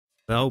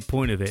The whole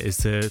point of it is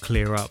to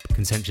clear up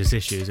contentious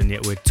issues, and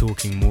yet we're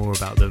talking more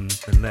about them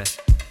than less.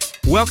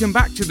 Welcome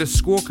back to the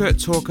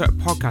Squawka Talker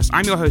podcast.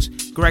 I'm your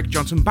host, Greg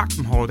Johnson, back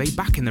from holiday,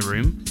 back in the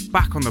room,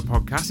 back on the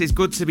podcast. It's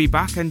good to be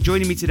back, and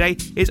joining me today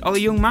is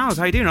Ollie Young-Myles.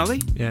 How you doing,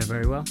 Ollie? Yeah,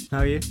 very well. How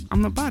are you?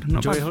 I'm not bad.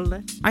 Enjoy your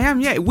holiday? I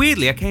am, yeah.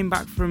 Weirdly, I came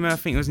back from, I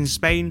think it was in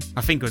Spain.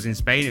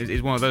 It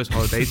was one of those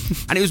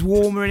holidays. And it was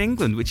warmer in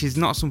England, which is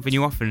not something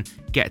you often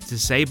get to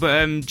say.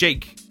 But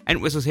Jake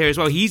Entwistle's here as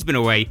well. He's been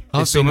away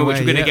this summer, which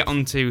we're going to get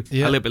onto a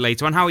little bit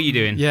later on. How are you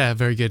doing? Yeah,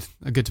 very good.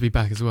 Good to be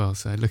back as well.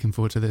 So looking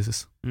forward to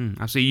this.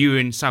 Absolutely. You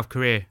in South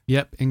Korea?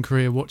 Yep, in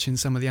Korea watching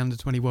some of the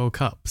Under-20 World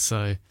Cup.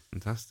 So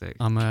fantastic.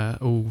 I'm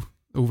all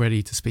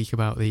ready to speak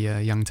about the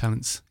young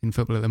talents in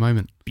football at the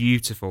moment.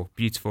 Beautiful,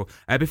 beautiful.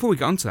 Before we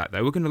get onto that,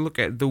 though, we're going to look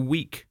at the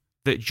week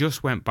that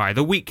just went by,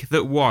 the week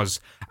that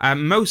was.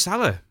 Mo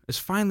Salah has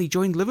finally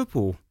joined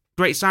Liverpool.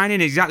 Great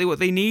signing, exactly what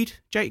they need,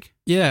 Jake?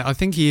 Yeah, I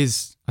think he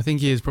is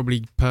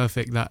probably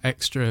perfect, that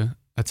extra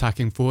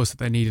attacking force that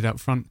they needed up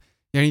front.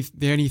 The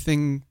only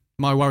thing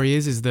my worry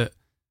is that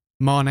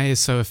Mane is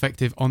so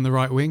effective on the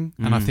right wing,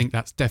 and I think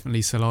that's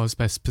definitely Salah's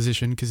best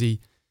position because he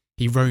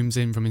roams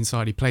in from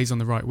inside. He plays on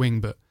the right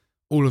wing, but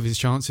all of his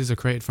chances are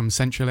created from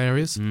central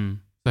areas.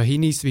 So he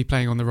needs to be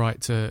playing on the right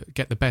to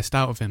get the best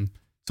out of him.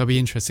 So it'll be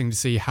interesting to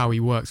see how he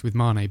works with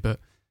Mane, but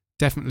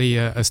definitely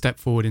a step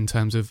forward in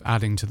terms of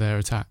adding to their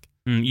attack.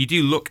 You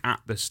do look at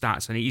the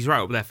stats, and he's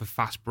right up there for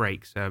fast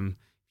breaks. If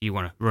you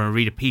want to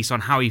read a piece on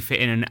how he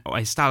fit in and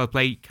his style of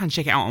play, you can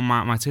check it out on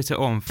my Twitter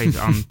or on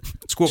Facebook, on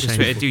Squawka's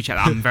Twitter. Do check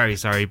that out. I'm very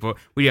sorry, but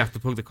we do have to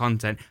plug the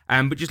content.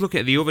 But just look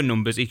at the other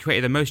numbers. He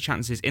created the most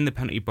chances in the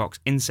penalty box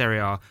in Serie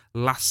A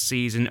last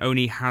season.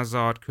 Only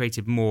Hazard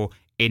created more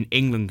in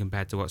England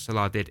compared to what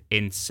Salah did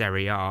in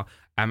Serie A.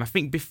 I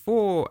think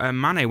before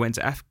Mane went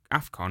to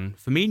AFCON,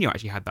 Firmino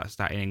actually had that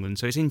stat in England.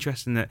 So it's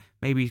interesting that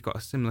maybe he's got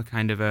a similar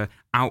kind of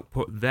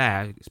output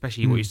there,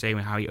 especially what you're saying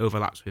with how he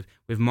overlaps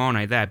with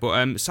Mane there.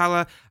 But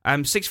Salah,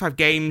 65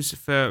 games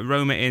for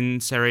Roma in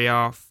Serie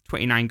A,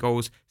 29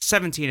 goals,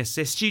 17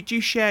 assists. Do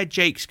you share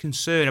Jake's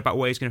concern about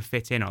where he's going to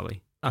fit in,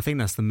 Ollie? I think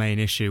that's the main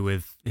issue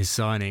with his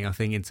signing. I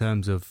think in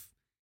terms of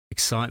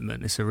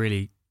excitement, it's a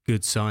really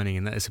good signing,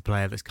 and that it's a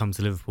player that's come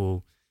to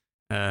Liverpool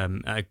at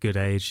a good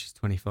age. He's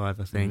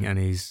 25, I think, and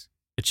he's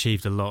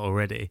achieved a lot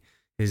already.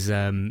 His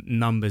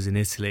numbers in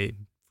Italy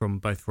from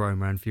both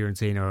Roma and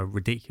Fiorentina are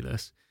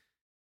ridiculous.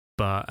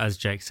 But as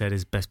Jake said,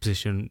 his best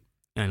position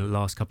in the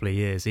last couple of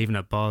years, even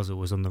at Basel,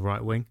 was on the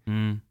right wing.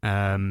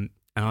 And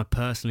I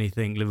personally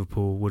think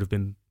Liverpool would have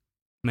been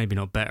maybe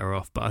not better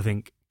off, but I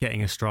think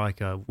getting a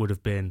striker would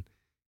have been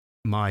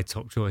my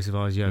top choice if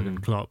I was Jurgen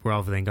Klopp,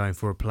 rather than going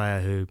for a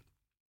player who,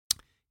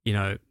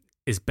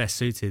 is best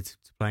suited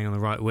to playing on the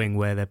right wing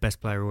where their best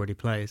player already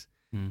plays.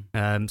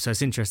 So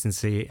it's interesting to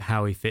see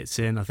how he fits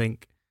in. I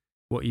think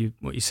what you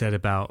said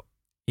about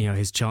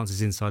his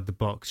chances inside the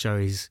box show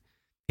he's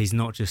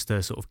not just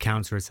a sort of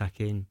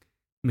counter-attacking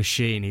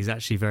machine. He's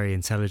actually very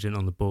intelligent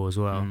on the ball as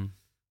well.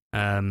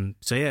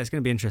 So yeah, it's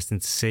going to be interesting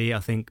to see. I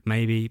think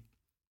maybe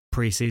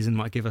pre-season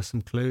might give us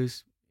some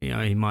clues.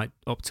 He might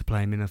opt to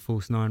play him in a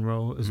false nine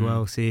role as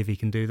well, see if he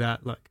can do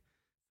that like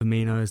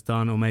Firmino has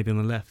done, or maybe on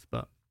the left.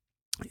 But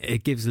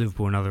it gives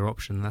Liverpool another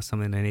option. That's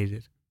something they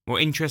needed. Well,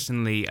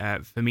 interestingly,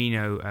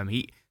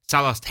 Firmino,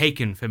 Salah's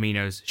taken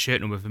Firmino's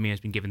shirt number. Firmino's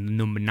been given the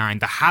number 9,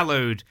 the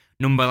hallowed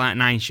number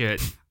 9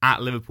 shirt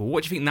at Liverpool.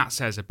 What do you think that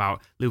says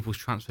about Liverpool's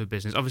transfer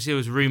business? Obviously, there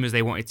was rumours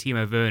they wanted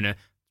Timo Werner.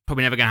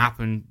 Probably never going to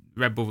happen.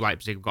 Red Bull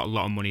Leipzig have got a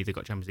lot of money. They've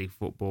got Champions League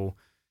football.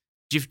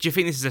 Do you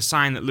think this is a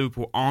sign that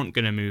Liverpool aren't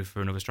going to move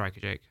for another striker,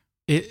 Jake?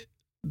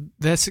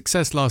 Their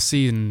success last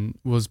season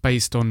was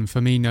based on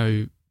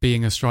Firmino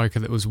being a striker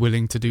that was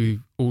willing to do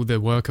all the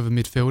work of a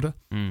midfielder.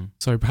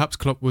 So perhaps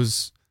Klopp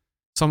was...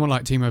 Someone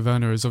like Timo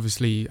Werner has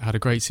obviously had a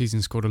great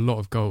season, scored a lot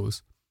of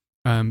goals,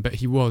 but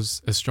he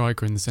was a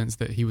striker in the sense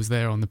that he was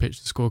there on the pitch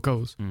to score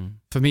goals.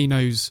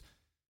 Firmino's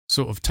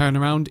sort of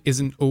turnaround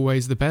isn't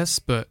always the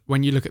best, but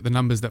when you look at the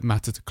numbers that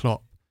matter to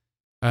Klopp,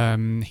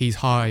 he's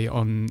high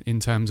in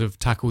terms of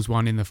tackles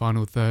won in the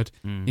final third,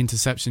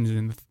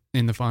 interceptions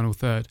in the final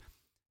third,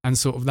 and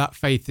sort of that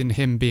faith in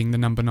him being the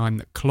number 9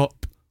 that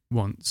Klopp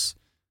wants.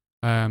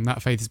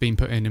 That faith has been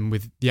put in him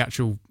with the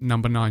actual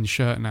number 9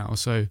 shirt now.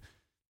 So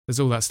there's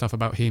all that stuff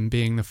about him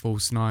being the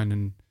false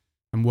 9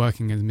 and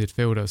working as a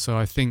midfielder. So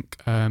I think,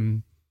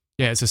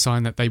 it's a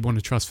sign that they want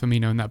to trust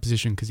Firmino in that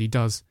position because he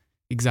does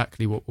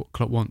exactly what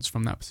Klopp wants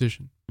from that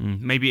position.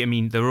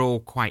 Maybe, they're all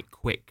quite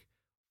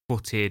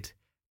quick-footed,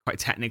 quite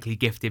technically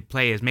gifted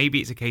players. Maybe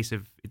it's a case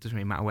of it doesn't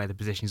really matter where the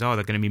positions are.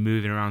 They're going to be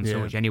moving around so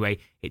much anyway.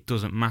 It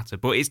doesn't matter.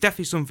 But it's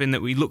definitely something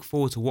that we look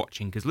forward to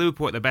watching because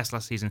Liverpool at their best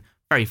last season,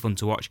 very fun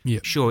to watch. Yeah.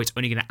 Sure, it's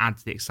only going to add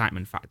to the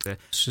excitement factor. I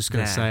was just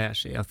going to say,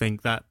 actually, I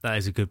think that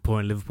is a good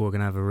point. Liverpool are going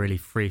to have a really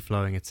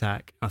free-flowing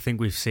attack. I think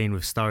we've seen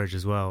with Sturridge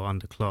as well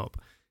under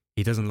Klopp.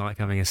 He doesn't like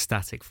having a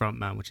static front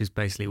man, which is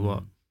basically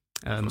what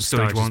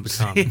Sturridge wants.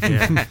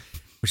 Become.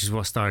 Which is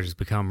what Sturridge has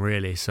become,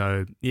 really.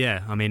 So,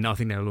 I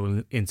think they'll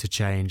all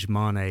interchange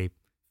Mane,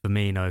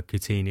 Firmino,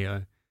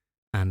 Coutinho,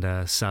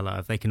 and Salah.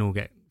 If they can all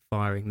get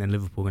firing, then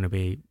Liverpool are going to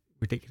be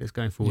ridiculous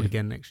going forward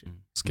again next year.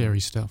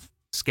 Scary stuff.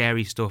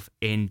 Scary stuff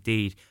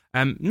indeed.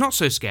 Not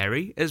so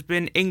scary has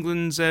been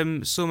England's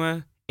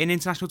summer in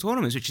international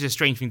tournaments, which is a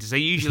strange thing to say.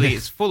 Usually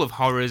it's full of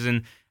horrors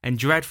and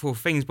dreadful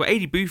things. But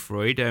Adi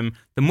Boothroyd,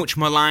 the much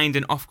maligned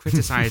and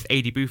oft-criticised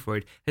Adi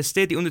Boothroyd, has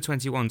steered the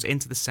under-21s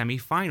into the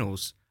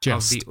semi-finals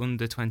of the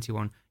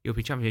under-21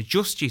 European Championship.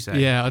 Just, you say?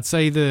 Yeah, I'd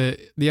say the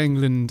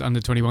England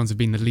under-21s have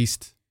been the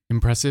least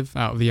impressive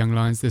out of the young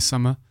lions this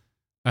summer.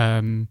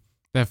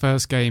 Their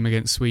first game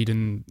against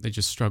Sweden, they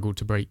just struggled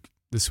to break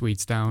the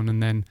Swedes down.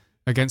 And then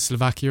against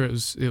Slovakia, it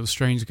was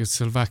strange because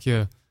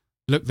Slovakia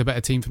looked the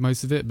better team for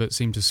most of it, but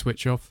seemed to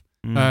switch off.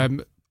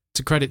 To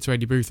credit to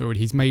Adi Boothroyd,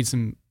 he's made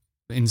some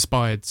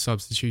inspired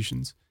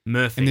substitutions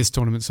in this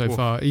tournament so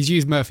far. He's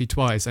used Murphy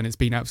twice, and it's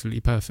been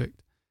absolutely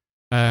perfect.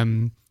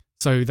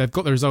 So they've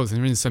got the results, and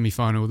they're in the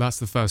semi-final. That's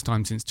the first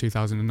time since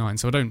 2009,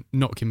 so I don't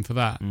knock him for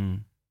that.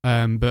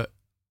 But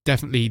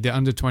definitely the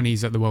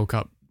under-20s at the World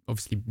Cup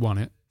obviously won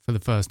it for the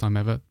first time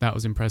ever. That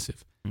was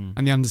impressive.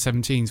 And the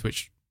under-17s,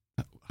 which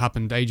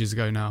happened ages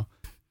ago now,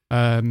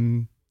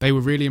 they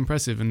were really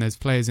impressive, and there's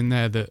players in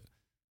there that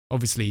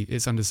obviously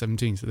it's under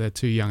 17, so they're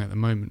too young at the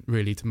moment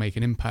really to make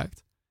an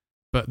impact.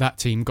 But that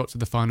team got to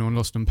the final and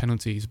lost on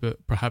penalties,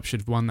 but perhaps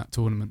should have won that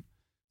tournament.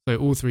 So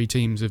all three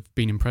teams have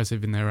been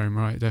impressive in their own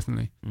right,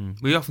 definitely.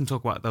 We often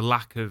talk about the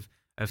lack of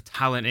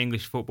talent in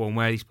English football and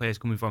where these players are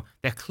coming from.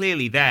 They're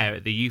clearly there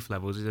at the youth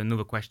levels. There's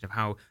another question of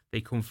how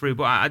they come through.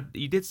 But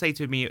you did say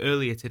to me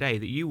earlier today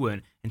that you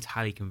weren't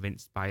entirely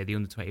convinced by the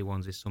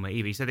under-21s this summer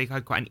either. You said they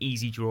had quite an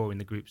easy draw in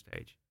the group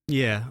stage.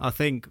 Yeah, I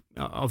think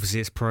obviously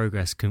it's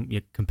progress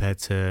compared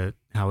to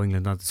how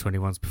England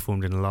under-21s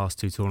performed in the last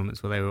two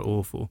tournaments where they were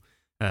awful.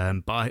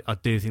 But I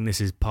do think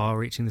this is par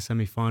reaching the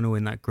semi-final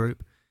in that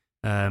group.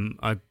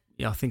 I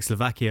think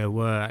Slovakia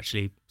were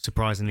actually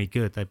surprisingly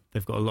good.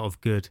 They've got a lot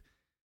of good,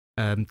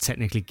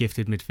 technically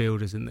gifted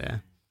midfielders in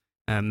there.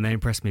 They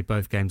impressed me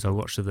both games I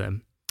watched of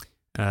them.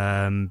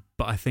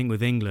 But I think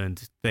with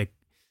England, the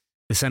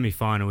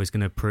semi-final is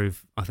going to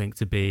prove, I think,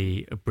 to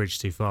be a bridge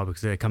too far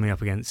because they're coming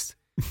up against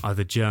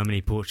either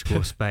Germany, Portugal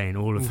or Spain,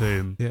 all of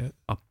whom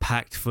are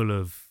packed full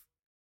of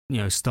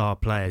star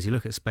players. You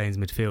look at Spain's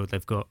midfield,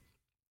 they've got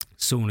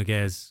Saul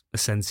Niguez,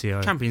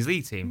 Asensio, Champions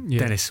League team,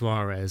 Dennis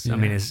Suarez. I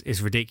mean,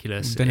 it's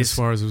ridiculous. Dennis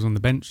Suarez was on the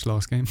bench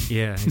last game.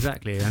 Yeah,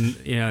 exactly. And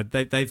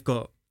they've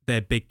got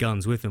their big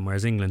guns with them,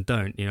 whereas England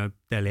don't.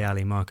 Dele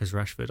Alli, Marcus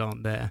Rashford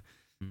aren't there.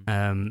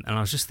 And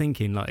I was just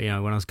thinking, when I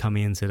was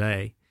coming in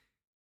today,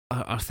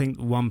 I think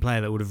one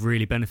player that would have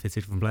really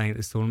benefited from playing at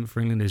this tournament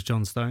for England is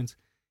John Stones.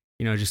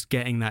 Just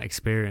getting that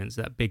experience,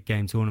 that big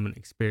game tournament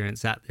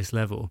experience at this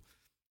level.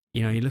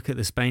 You look at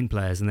the Spain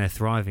players and they're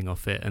thriving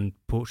off it, and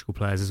Portugal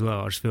players as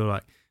well. I just feel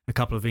like a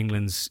couple of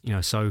England's,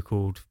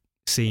 so-called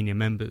senior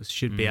members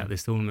should be at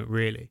this tournament,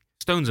 really.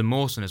 Stones and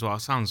Mawson as well.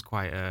 Sounds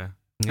quite...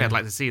 I'd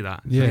like to see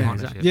that.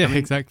 Yeah,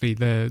 exactly.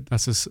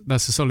 That's a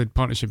solid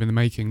partnership in the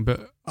making.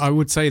 But I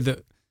would say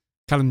that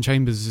Callum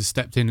Chambers has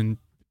stepped in, and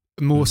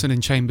Mawson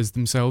and Chambers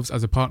themselves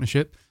as a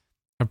partnership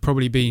have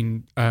probably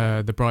been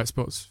the bright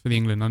spots for the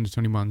England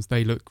under-21s.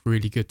 They look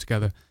really good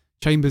together.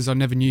 Chambers, I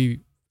never knew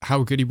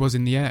how good he was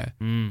in the air.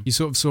 You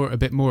sort of saw it a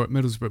bit more at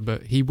Middlesbrough,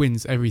 but he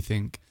wins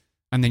everything.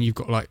 And then you've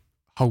got like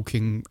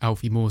hulking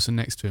Alfie Mawson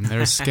next to him.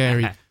 They're a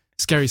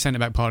scary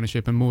centre-back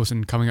partnership, and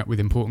Mawson coming up with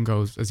important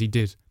goals as he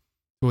did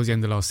towards the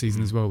end of last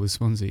season as well with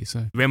Swansea.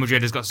 So Real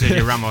Madrid has got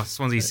Sergio Ramos,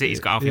 Swansea City's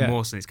got Alfie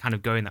Mawson. It's kind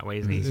of going that way,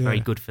 isn't it? He's very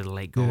good for the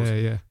late goals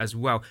as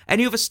well.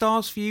 Any other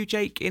stars for you,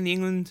 Jake, in the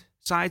England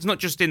sides? Not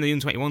just in the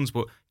under-21s,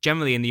 but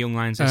generally in the young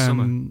lions this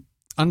summer.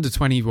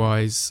 Under-20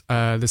 wise,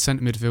 the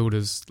centre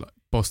midfielders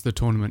bossed the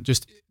tournament.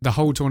 Just the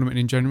whole tournament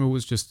in general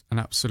was just an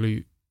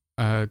absolute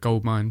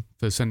goldmine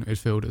for centre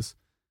midfielders.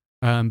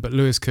 But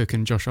Lewis Cook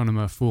and Josh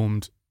Onoma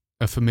formed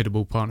a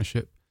formidable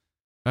partnership.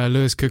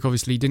 Lewis Cook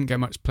obviously didn't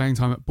get much playing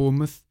time at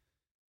Bournemouth,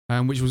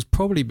 which was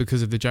probably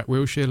because of the Jack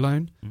Wilshere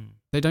loan.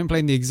 They don't play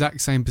in the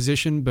exact same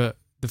position, but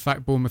the fact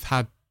that Bournemouth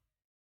had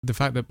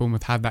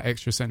that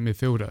extra centre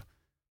midfielder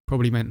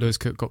probably meant Lewis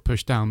Cook got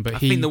pushed down. But I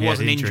think there was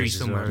an injury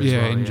somewhere as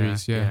well.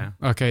 Injuries.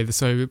 Okay,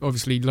 so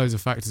obviously loads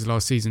of factors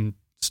last season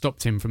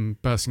stopped him from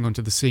bursting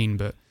onto the scene,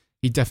 but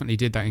he definitely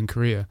did that in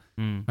Korea.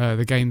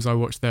 The games I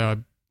watched there,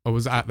 I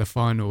was at the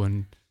final,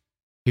 and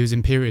he was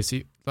imperious.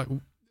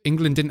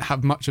 England didn't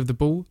have much of the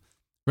ball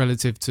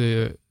relative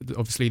to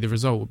obviously the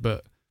result,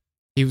 but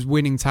he was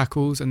winning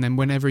tackles, and then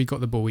whenever he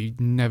got the ball, he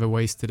never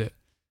wasted it.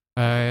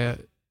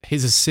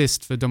 His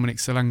assist for Dominic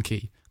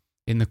Solanke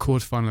in the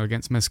quarterfinal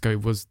against Mexico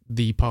was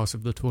the pass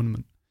of the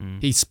tournament.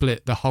 He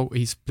split the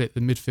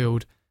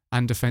midfield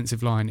and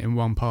defensive line in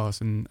one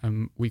pass,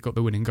 and we got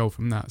the winning goal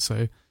from that.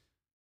 So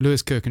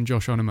Lewis Cook and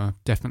Josh Onoma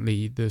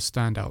definitely the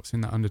standouts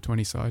in that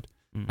under-20 side.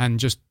 And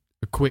just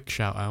a quick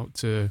shout out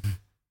to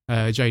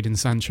Jadon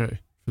Sancho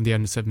from the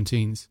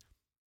under-17s,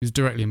 who's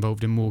directly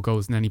involved in more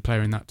goals than any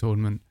player in that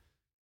tournament.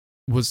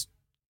 Was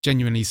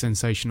genuinely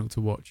sensational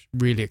to watch.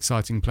 Really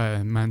exciting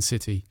player. Man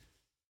City,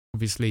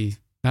 obviously,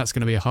 that's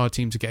going to be a hard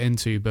team to get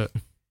into, but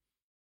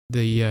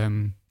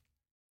the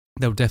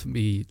they'll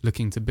definitely be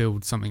looking to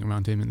build something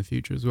around him in the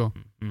future as well.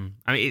 Mm-hmm.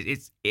 I mean,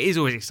 it is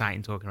always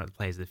exciting talking about the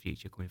players of the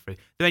future coming through. Are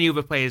there any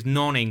other players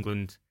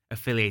non-England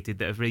affiliated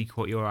that have really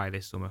caught your eye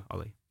this summer,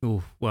 Ollie?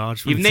 Oh, well,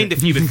 you've named a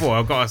few before,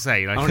 I've got to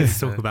say. I wanted to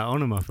talk about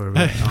Onuma for a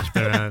bit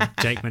after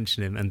Jake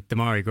mentioned him, and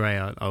Damari Gray.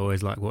 I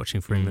always like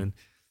watching for England.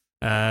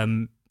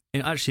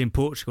 Actually, in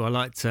Portugal,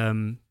 I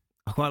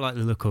quite like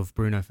the look of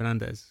Bruno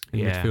Fernandes in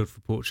midfield for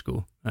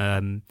Portugal.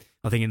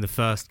 I think in the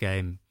first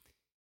game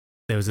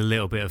there was a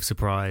little bit of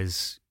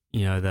surprise,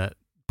 that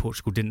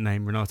Portugal didn't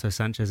name Renato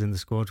Sanchez in the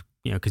squad.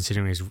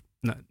 Considering his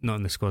not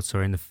in the squad,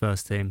 sorry, in the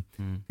first team,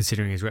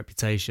 considering his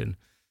reputation.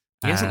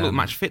 He hasn't looked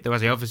match fit though,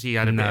 has he? Obviously, he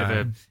had a bit of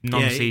a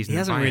non-season. He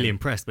hasn't really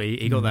impressed, but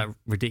he got that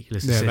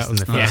ridiculous assist in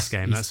the first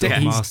game.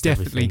 He's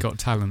definitely got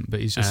talent, but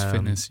he's just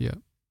fitness. Yeah.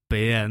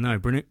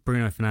 But Bruno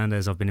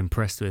Fernandes, I've been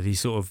impressed with. He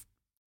sort of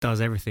does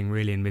everything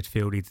really in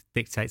midfield. He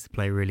dictates the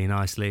play really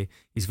nicely.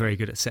 He's very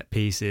good at set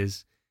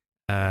pieces.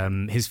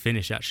 His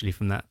finish actually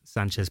from that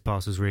Sanchez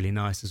pass was really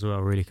nice as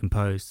well, really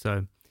composed.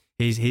 So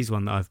he's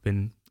one that I've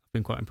been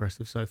quite impressed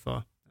with so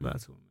far.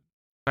 That's all.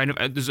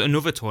 There's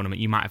another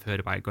tournament you might have heard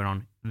about going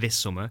on this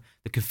summer,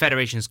 the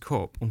Confederations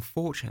Cup.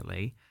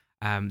 Unfortunately,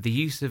 the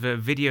use of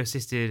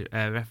video-assisted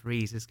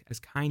referees has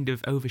kind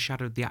of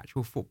overshadowed the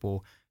actual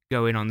football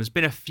going on. There's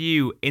been a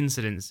few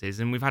incidences,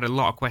 and we've had a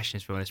lot of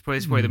questions from this.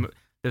 It's probably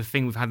the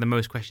thing we've had the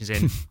most questions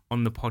in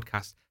on the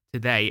podcast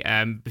today.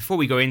 Before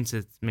we go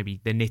into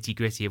maybe the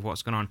nitty-gritty of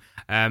what's going on,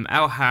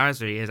 El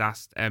Hazri has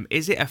asked,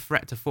 is it a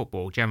threat to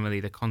football, generally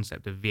the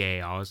concept of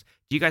VARs?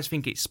 Do you guys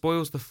think it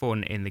spoils the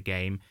fun in the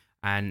game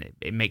and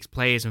it makes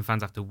players and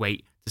fans have to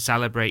wait to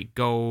celebrate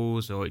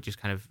goals, or it just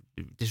kind of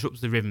disrupts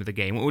the rhythm of the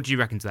game? What would you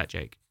reckon to that,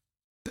 Jake?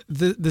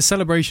 The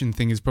celebration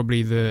thing is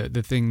probably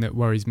the thing that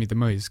worries me the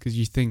most, because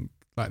you think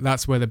like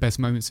that's where the best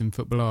moments in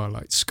football are,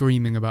 like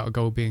screaming about a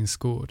goal being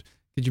scored.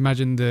 Could you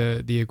imagine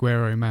the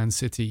Aguero Man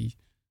City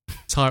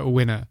title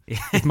winner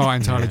if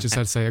Martin Tyler just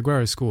had to say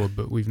Aguero scored,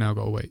 but we've now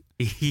got to wait?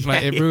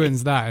 Like it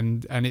ruins that,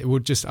 and it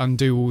would just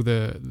undo all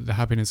the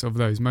happiness of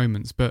those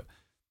moments. But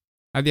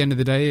at the end of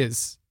the day,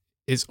 it's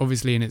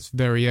obviously in its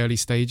very early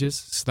stages,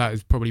 so that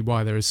is probably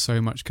why there is so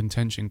much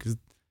contention, because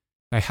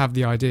they have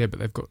the idea,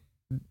 but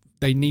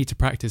they need to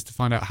practice to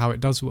find out how it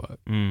does work.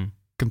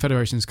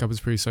 Confederations Cup has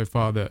proved so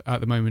far that at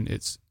the moment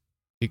it's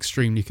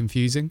extremely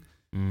confusing,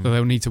 so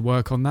they'll need to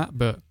work on that.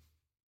 But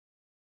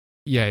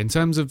yeah, in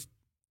terms of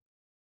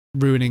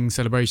ruining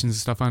celebrations and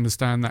stuff, I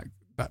understand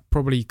that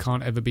probably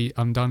can't ever be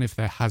undone if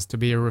there has to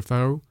be a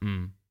referral.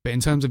 But in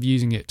terms of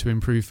using it to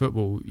improve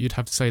football, you'd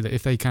have to say that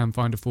if they can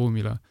find a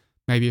formula,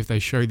 maybe if they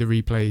show the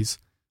replays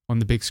on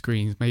the big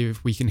screens, maybe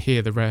if we can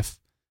hear the ref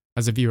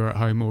as a viewer at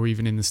home or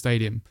even in the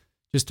stadium,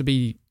 just to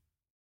be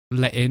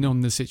let in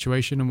on the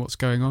situation and what's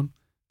going on,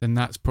 then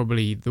that's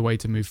probably the way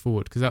to move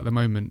forward. Because at the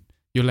moment,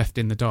 you're left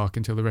in the dark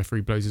until the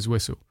referee blows his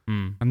whistle.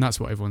 And that's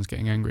what everyone's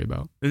getting angry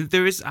about.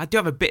 I do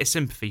have a bit of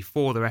sympathy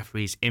for the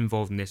referees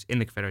involved in this in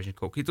the Confederation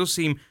Cup. It does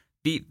seem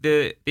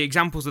the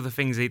examples of the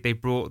things they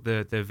brought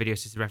the video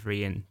assisted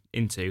referee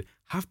into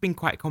have been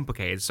quite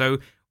complicated. So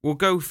we'll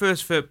go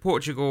first for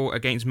Portugal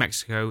against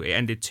Mexico. It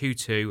ended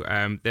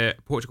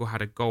 2-2. Portugal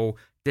had a goal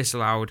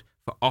disallowed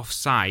for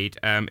offside.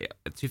 To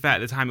be fair,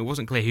 at the time, it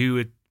wasn't clear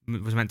who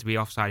was meant to be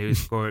offside, who was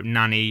scoring,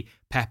 Nani,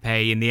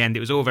 Pepe. In the end, it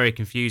was all very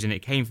confusing. It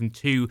came from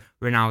two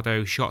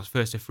Ronaldo shots.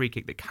 First, a free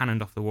kick that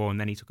cannoned off the wall, and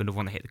then he took another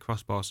one that hit the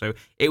crossbar. So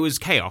it was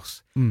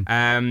chaos.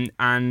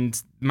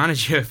 And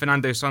manager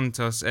Fernando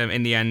Santos,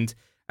 in the end,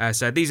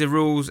 said, these are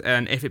rules,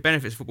 and if it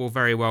benefits football,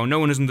 very well. No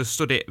one has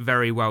understood it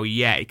very well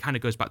yet. It kind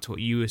of goes back to what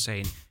you were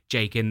saying,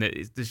 Jake, in that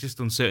there's just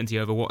uncertainty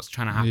over what's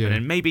trying to happen. Yeah.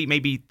 And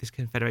maybe this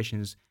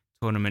Confederations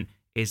tournament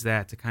is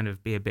there to kind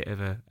of be a bit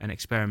of an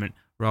experiment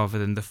rather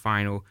than the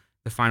final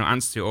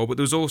answer to it all. But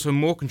there was also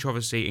more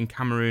controversy in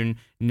Cameroon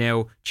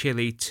 0,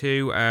 Chile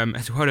 2.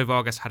 Eduardo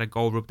Vargas had a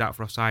goal rubbed out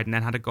for offside and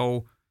then had a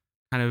goal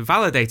kind of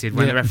validated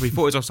when the referee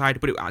thought it was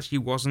offside, but it actually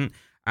wasn't.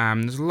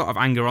 There's a lot of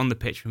anger on the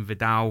pitch from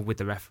Vidal with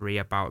the referee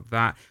about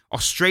that.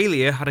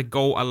 Australia had a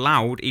goal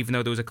allowed, even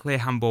though there was a clear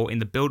handball in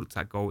the build-up to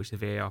that goal, which the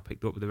VAR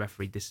picked up, but the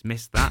referee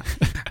dismissed that.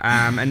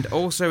 And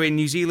also in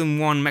New Zealand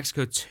 1,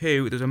 Mexico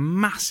 2, there was a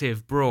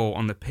massive brawl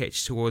on the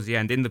pitch towards the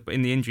end in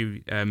the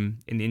injury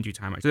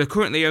time. So there are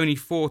currently only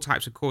 4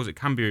 types of calls that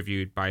can be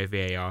reviewed by a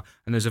VAR,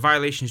 and there's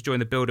violations during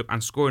the build-up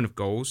and scoring of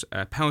goals,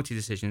 penalty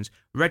decisions,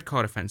 red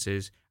card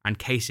offences, and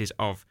cases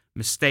of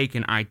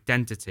mistaken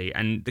identity.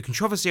 And the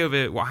controversy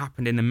over what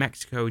happened in the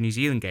Mexico-New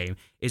Zealand game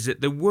is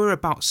that there were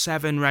about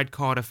 7 red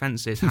card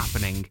offences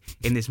happening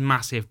in this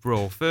massive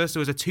brawl. First, there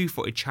was a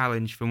 2-footed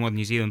challenge from one of the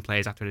New Zealand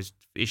players after his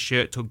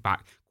shirt tugged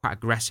back quite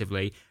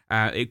aggressively.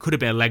 It could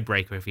have been a leg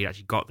breaker if he'd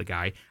actually got the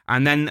guy.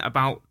 And then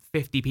about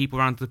 50 people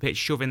around the pitch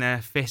shoving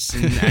their fists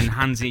and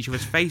hands in each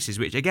other's faces,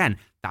 which again,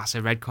 that's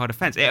a red card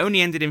offence. It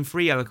only ended in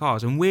 3 yellow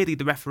cards, and weirdly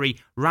the referee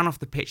ran off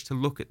the pitch to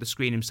look at the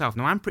screen himself.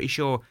 Now I'm pretty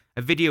sure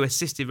a video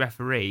assisted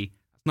referee,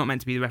 that's not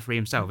meant to be the referee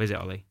himself, is it,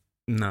 Ollie?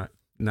 No,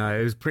 No,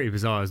 it was pretty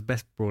bizarre. It was the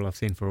best brawl I've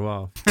seen for a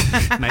while.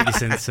 Maybe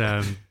since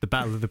the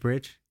Battle of the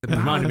Bridge. It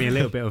reminded me a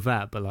little bit of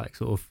that, but like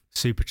sort of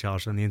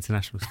supercharged on the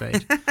international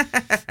stage.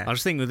 I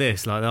just think with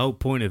this, like the whole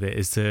point of it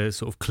is to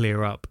sort of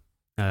clear up,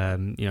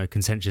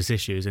 contentious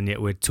issues, and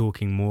yet we're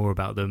talking more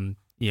about them,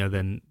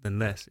 than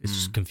less. It's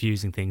just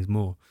confusing things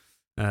more.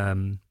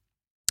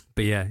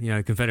 But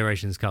yeah,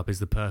 Confederations Cup is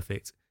the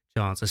perfect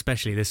chance,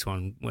 especially this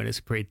one when it's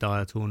a pretty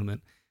dire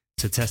tournament,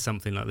 to test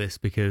something like this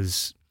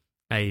because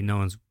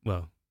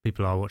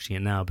people are watching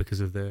it now because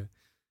of the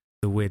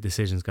weird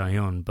decisions going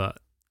on, but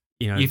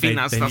you think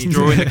that's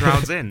drawing the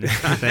crowds in?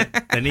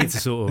 they need to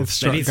sort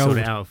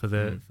it out for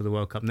the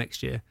World Cup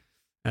next year,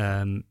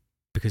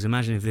 because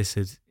imagine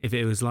if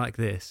it was like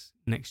this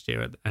next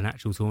year at an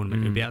actual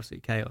tournament, it would be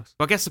absolute chaos.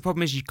 Well, I guess the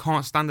problem is you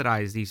can't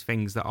standardise these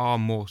things that are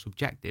more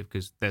subjective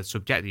because they're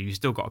subjective. You've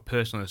still got a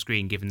person on the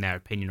screen giving their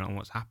opinion on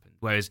what's happened.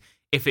 Whereas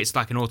if it's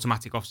like an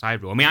automatic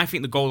offside rule, I mean, I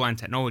think the goal line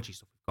technology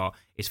stuff we've got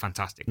is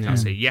fantastic. Yeah. I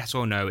say yes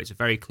or no. It's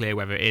very clear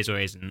whether it is or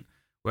isn't.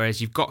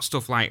 Whereas you've got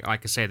stuff like I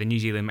say, the New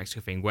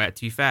Zealand-Mexico thing, where,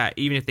 to be fair,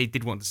 even if they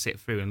did want to sit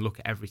through and look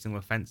at every single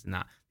offence in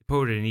that, they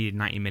probably would have needed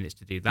 90 minutes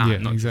to do that,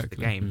 not just the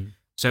game.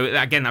 So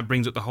again, that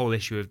brings up the whole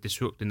issue of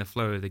disrupting the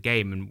flow of the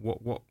game and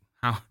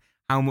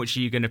how much are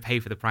you going to pay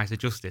for the price of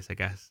justice, I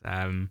guess.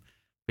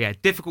 But yeah,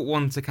 difficult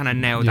one to kind of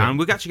nail down.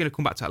 We're actually going to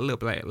come back to that a little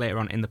bit later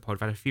on in the pod.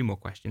 I've had a few more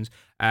questions.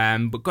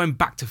 But going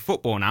back to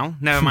football now,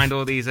 never mind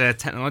all these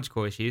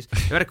technological issues.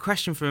 We had a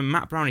question from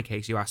Matt Brownie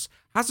Cakes who asks,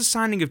 has the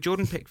signing of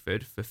Jordan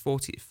Pickford for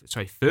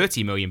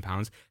 £30 million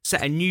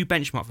set a new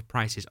benchmark for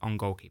prices on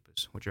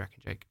goalkeepers? What do you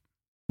reckon, Jake?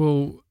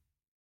 Well,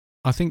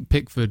 I think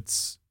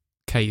Pickford's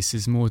case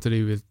is more to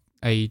do with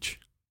age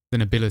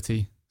than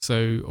ability.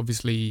 So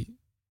obviously,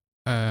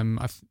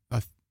 I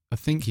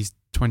think he's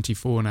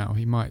 24 now.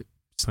 He might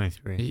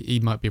 23. He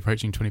might be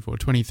approaching 24,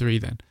 23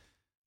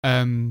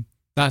 then.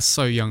 That's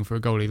so young for a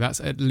goalie. That's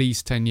at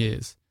least 10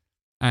 years.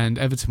 And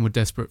Everton were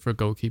desperate for a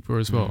goalkeeper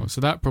as well. So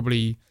that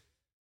probably,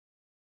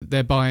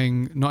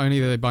 not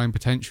only are they buying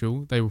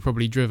potential, they were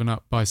probably driven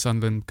up by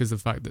Sunderland because of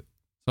the fact that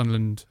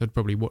Sunderland had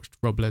probably watched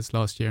Rob Les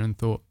last year and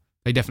thought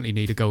they definitely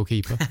need a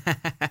goalkeeper.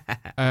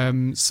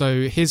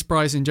 So his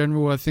price in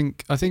general, I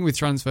think with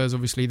transfers,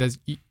 obviously, there's,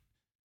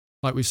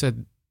 like we've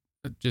said,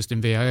 just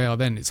in VAR,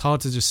 then it's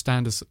hard to just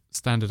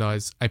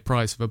standardise a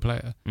price of a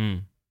player.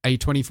 A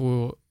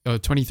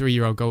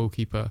 23-year-old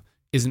goalkeeper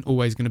isn't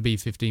always going to be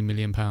 £15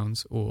 million,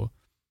 or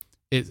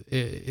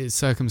it's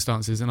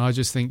circumstances. And I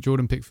just think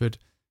Jordan Pickford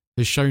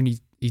has shown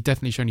he's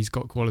definitely shown he's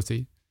got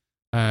quality.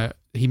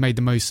 He made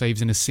the most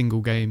saves in a single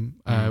game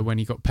when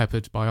he got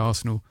peppered by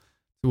Arsenal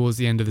towards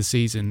the end of the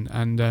season,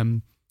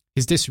 and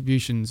his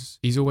distributions,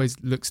 he's always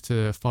looks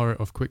to fire it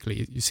off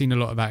quickly. You've seen a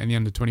lot of that in the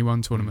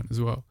under-21 tournament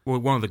as well. Well,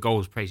 one of the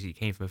goals basically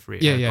came from a free.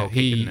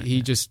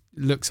 He just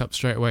looks up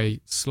straight away,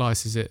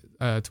 slices it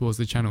towards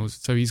the channels.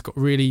 So he's got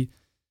really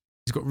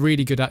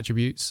good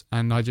attributes.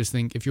 And I just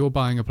think if you're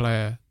buying a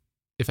player,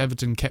 if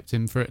Everton kept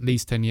him for at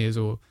least 10 years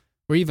or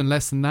even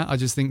less than that, I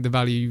just think the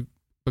value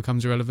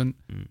becomes irrelevant.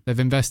 They've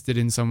invested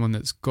in someone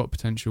that's got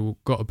potential,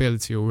 got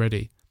ability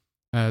already.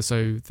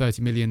 So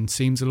 30 million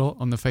seems a lot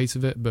on the face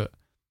of it, but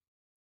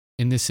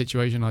in this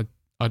situation,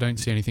 I don't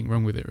see anything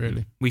wrong with it,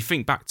 really. We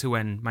think back to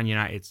when Man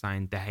United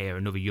signed De Gea,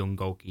 another young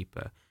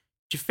goalkeeper.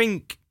 Do you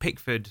think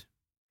Pickford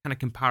kind of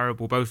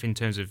comparable, both in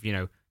terms of,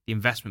 the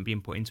investment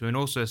being put into and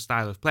also a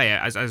style of player?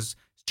 As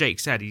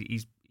Jake said,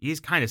 he is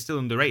kind of still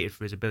underrated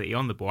for his ability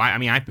on the ball.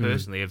 I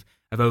personally have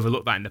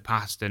overlooked that in the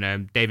past.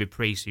 And David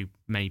Priest, who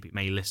many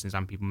listeners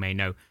and people may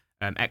know,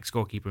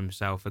 ex-goalkeeper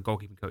himself, a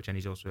goalkeeping coach, and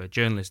he's also a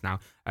journalist now.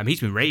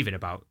 He's been raving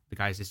about the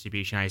guy's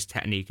distribution and his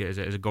technique as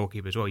a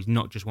goalkeeper as well. He's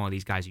not just one of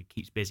these guys who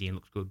keeps busy and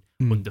looks good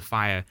under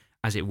fire,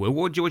 as it were.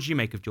 What do you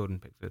make of Jordan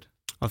Pickford?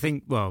 I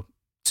think,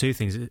 two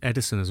things.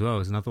 Edison as well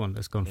is another one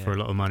that's gone for a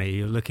lot of money.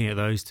 You're looking at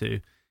those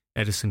two.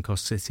 Edison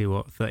cost City,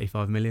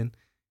 35 million?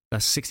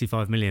 That's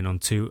 65 million on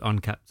two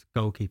uncapped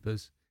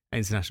goalkeepers at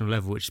international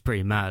level, which is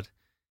pretty mad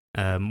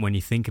when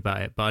you think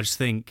about it. But I just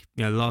think,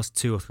 the last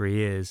 2 or 3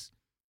 years,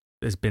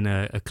 there's been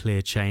a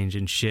clear change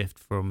and shift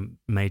from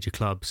major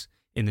clubs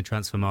in the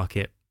transfer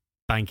market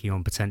banking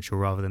on potential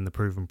rather than the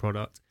proven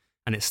product.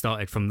 And it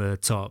started from the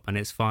top and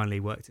it's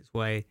finally worked its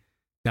way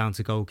down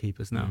to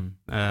goalkeepers now.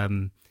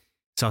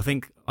 So I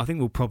think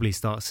we'll probably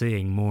start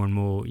seeing more and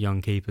more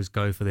young keepers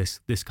go for this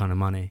kind of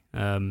money.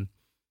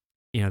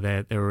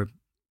 They're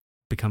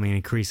becoming an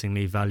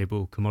increasingly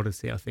valuable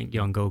commodity, I think,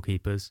 young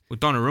goalkeepers. Well,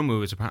 Donnarumma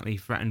was apparently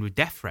threatened with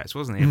death threats,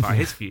 wasn't he, about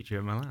his future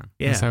in Milan?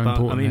 Yeah,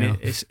 but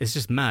it's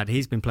just mad.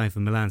 He's been playing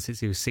for Milan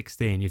since he was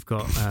 16. You've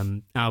got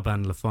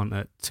Alban Lafont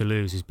at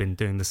Toulouse who's been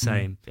doing the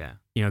same.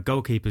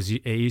 Goalkeepers,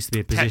 it used to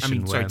be a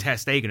position where... Ter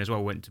Stegen as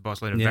well went to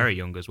Barcelona very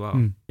young as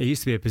well. It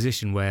used to be a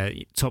position where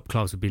top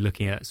clubs would be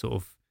looking at sort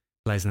of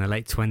players in their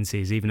late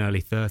 20s, even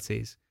early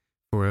 30s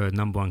for a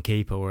number one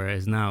keeper,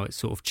 whereas now it's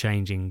sort of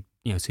changing,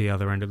 to the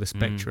other end of the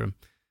spectrum.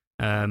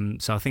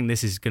 So I think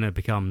this is going to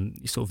become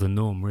sort of the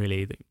norm,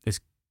 really.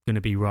 There's going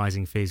to be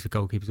rising fees for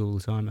goalkeepers all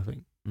the time, I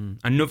think.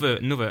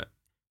 Another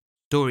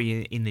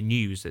story in the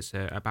news that's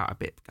about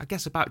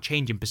about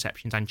changing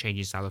perceptions and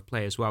changing style of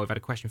play as well. We've had a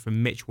question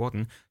from Mitch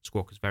Wadden,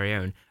 Squawka's very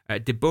own.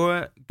 De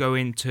Boer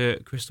going to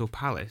Crystal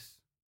Palace,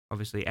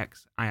 obviously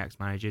ex-Ajax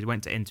manager,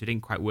 went to Inter,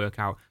 didn't quite work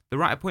out. The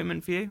right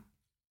appointment for you?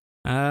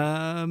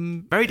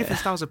 Very different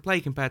styles of play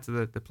compared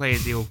to the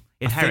players he'll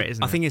inherit,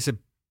 isn't it? I think it's a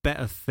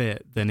better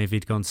fit than if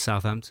he'd gone to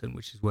Southampton,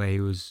 which is where he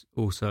was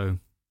also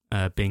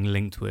being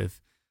linked with.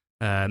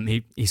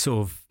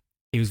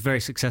 He was very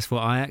successful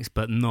at Ajax,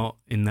 but not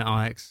in the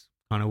Ajax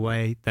kind of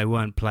way. They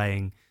weren't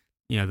playing,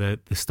 the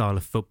style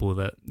of football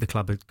that the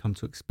club had come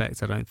to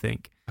expect, I don't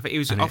think. I think it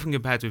was often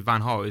compared with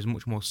Van Gaal, it was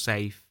much more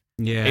safe.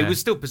 Yeah. It was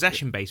still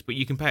possession-based, but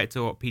you compare it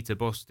to what Peter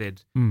Bosz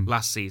did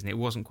last season, it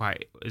wasn't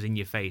quite as in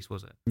your face,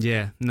 was it?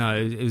 Yeah, no,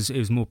 it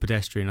was more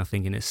pedestrian, I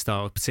think, in its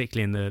style,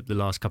 particularly in the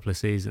last couple of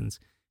seasons.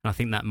 And I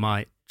think that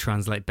might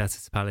translate better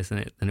to Palace than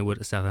it would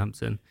at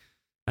Southampton.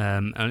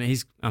 And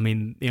the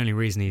only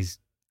reason he's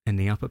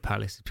ending up at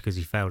Palace is because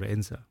he failed at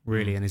Inter,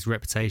 really, and his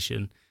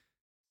reputation,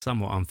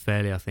 somewhat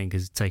unfairly, I think,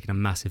 has taken a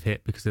massive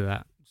hit because of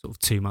that sort of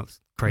 2-month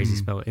crazy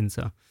spell at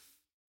Inter.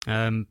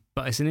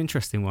 But it's an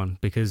interesting one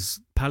because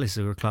Palace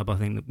are a club, I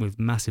think, with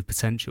massive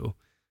potential.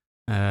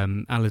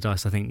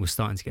 Allardyce, I think, was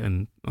starting to get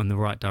them on the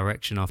right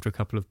direction after a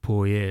couple of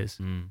poor years.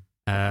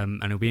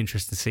 And it'll be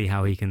interesting to see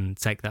how he can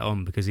take that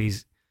on because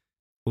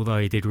although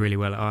he did really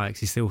well at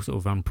Ajax, he's still sort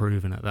of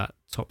unproven at that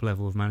top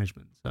level of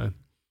management. So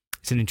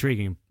it's an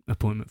intriguing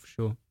appointment for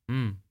sure.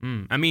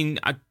 I mean,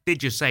 I did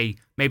just say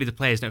maybe the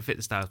players don't fit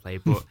the style of play,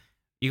 but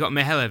you got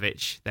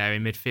Mihajlovic there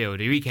in midfield.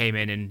 He came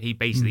in and he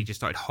basically just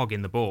started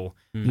hogging the ball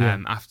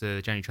after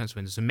the January transfer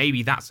window. So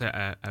maybe that's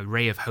a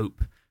ray of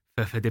hope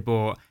for De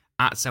Boer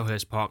at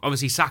Selhurst Park.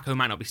 Obviously, Sakho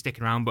might not be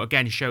sticking around, but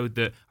again, showed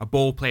that a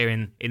ball player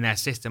in their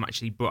system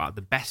actually brought out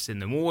the best in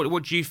them.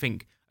 What do you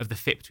think of the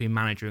fit between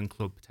manager and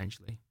club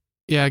potentially?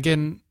 Yeah,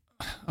 again,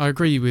 I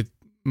agree with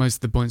most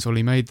of the points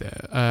Ollie made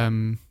there.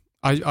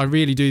 I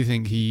really do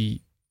think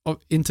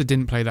Inter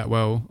didn't play that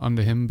well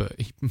under him, but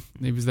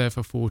he was there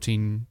for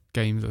 14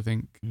 games, I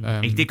think.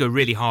 He did go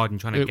really hard in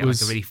trying to get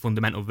a really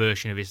fundamental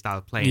version of his style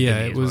of playing.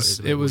 Yeah,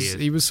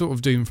 he was sort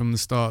of doomed from the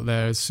start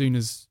there. As soon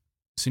as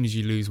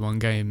you lose one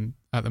game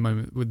at the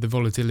moment, with the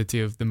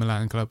volatility of the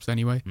Milan clubs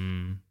anyway,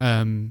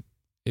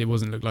 it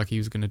wasn't look like he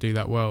was going to do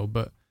that well.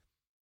 But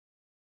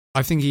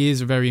I think he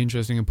is a very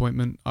interesting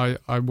appointment. I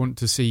want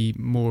to see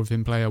more of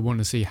him play. I want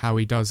to see how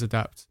he does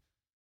adapt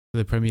to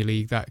the Premier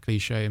League, that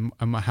cliche,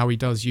 and how he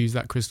does use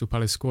that Crystal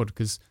Palace squad,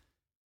 because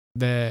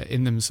they're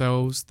in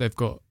themselves. They've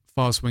got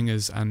fast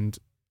wingers and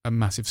a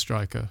massive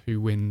striker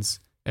who wins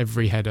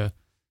every header,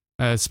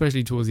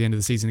 especially towards the end of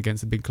the season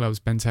against the big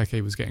clubs.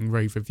 Benteke was getting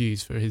rave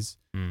reviews for his,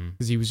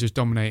 because he was just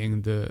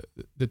dominating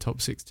the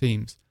top 6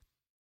 teams.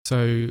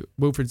 So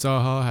Wilfried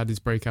Zaha had his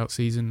breakout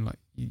season. Like,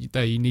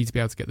 you need to be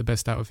able to get the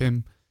best out of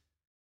him.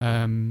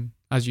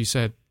 As you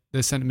said,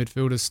 their centre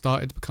midfielders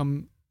started to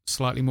become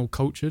slightly more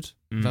cultured.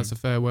 That's a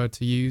fair word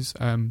to use.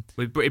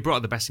 He brought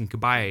out the best in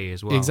Kabaye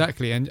as well.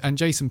 Exactly, and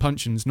Jason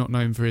Punchin's not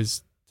known for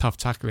his tough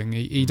tackling.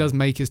 He does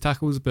make his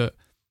tackles, but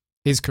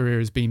his career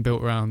has been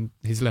built around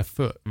his left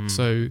foot.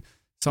 So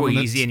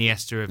he's the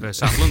Iniesta of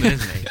South London,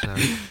 isn't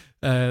he?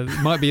 So.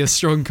 Might be a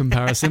strong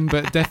comparison,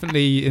 but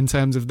definitely in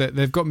terms of that,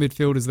 they've got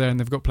midfielders there and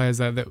they've got players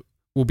there that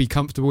will be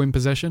comfortable in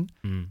possession.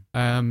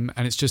 And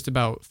it's just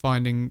about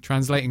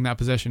translating that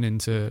possession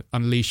into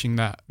unleashing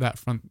that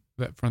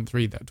front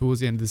three that towards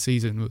the end of the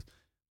season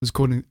was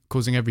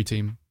causing every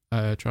team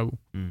trouble.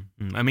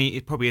 I mean,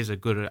 it probably is a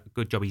good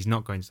job he's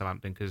not going to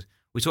Southampton, because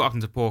we saw what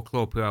happened to Paul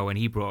Claude when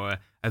he brought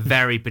a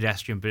very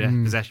pedestrian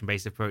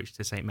possession-based approach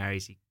to St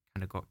Mary's. He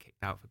kind of got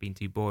kicked out for being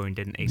too boring,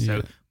 didn't he?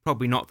 So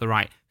probably not the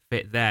right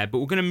fit there. But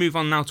we're going to move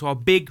on now to our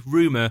big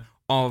rumour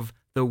of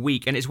the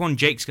week, and it's one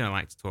Jake's going to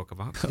like to talk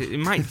about. It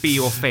might be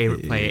your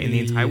favourite player in the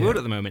entire world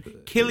at the moment,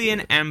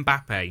 Kylian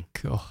Mbappe.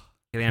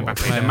 Kylian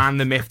Mbappe, the man,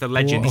 the myth, the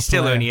legend. He's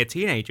still only a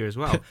teenager as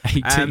well.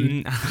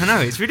 18. I know,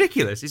 it's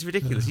ridiculous.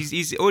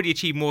 He's already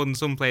achieved more than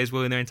some players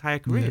will in their entire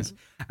careers.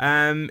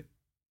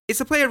 Is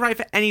the player right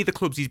for any of the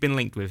clubs he's been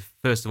linked with,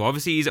 first of all?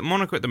 Obviously, he's at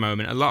Monaco at the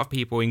moment. A lot of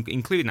people,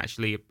 including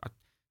actually,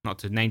 not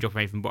to name drop or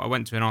anything, but I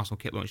went to an Arsenal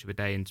kit launch of a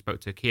day and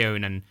spoke to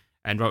Keown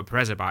and Robert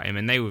Perez about him,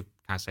 and they were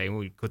kind of saying,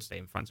 well, he could stay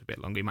in France a bit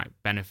longer. He might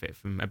benefit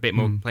from a bit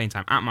more playing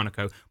time at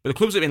Monaco. But the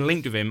clubs that have been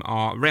linked with him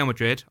are Real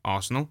Madrid,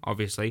 Arsenal,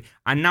 obviously,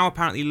 and now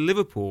apparently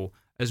Liverpool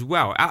as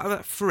well. Out of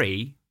that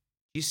 3, do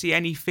you see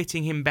any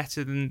fitting him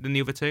better than the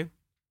other 2?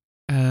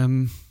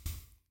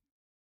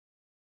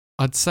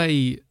 I'd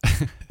say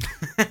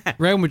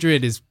Real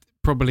Madrid is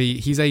probably,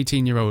 he's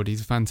 18-year-old, he's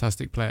a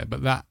fantastic player,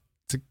 but that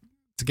to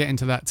get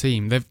into that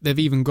team, they've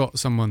even got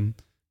someone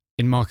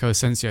in Marco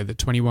Asensio, that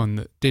 21,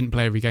 that didn't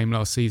play every game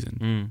last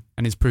season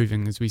and is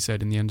proving, as we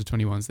said in the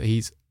under-21s, that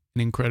he's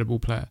an incredible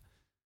player.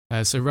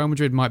 So Real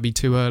Madrid might be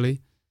too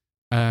early.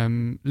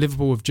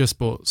 Liverpool have just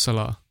bought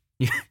Salah.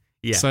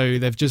 Yeah. So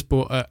they've just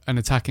bought an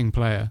attacking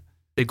player.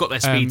 They've got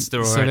their speedster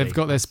already. So they've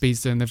got their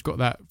speedster and they've got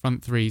that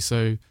front 3.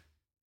 So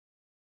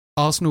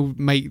Arsenal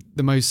make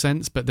the most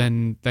sense, but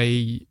then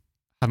they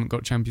haven't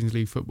got Champions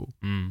League football.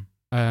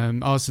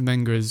 Arsene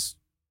Wenger has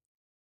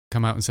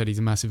come out and said he's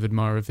a massive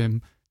admirer of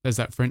him. There's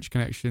that French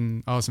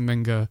connection. Arsene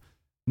Wenger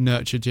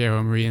nurtured Thierry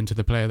Henry into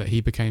the player that he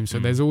became. So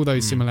there's all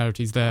those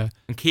similarities there.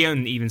 And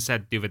Keown even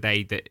said the other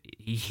day that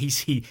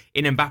he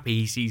in Mbappe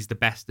he sees the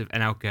best of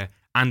Anelka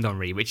and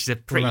Henry, which is a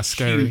pretty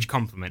huge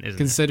compliment, isn't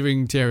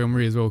Considering Thierry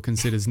Henry as well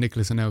considers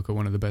Nicolas Anelka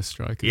one of the best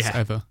strikers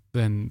ever,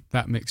 then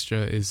that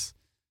mixture is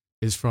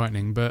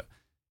frightening. But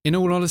in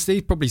all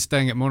honesty, probably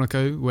staying at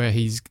Monaco, where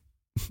he's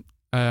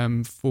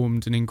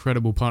formed an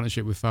incredible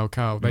partnership with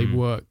Falcao. They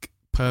work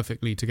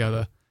perfectly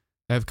together.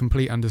 They have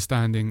complete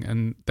understanding,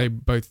 and they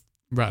both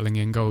rattling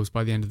in goals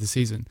by the end of the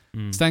season.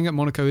 Staying at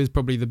Monaco is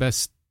probably the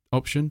best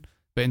option,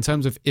 but in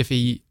terms of if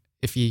he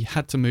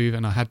had to move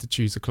and I had to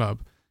choose a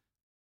club,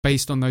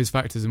 based on those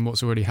factors and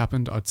what's already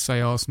happened, I'd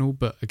say Arsenal.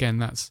 But again,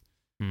 that's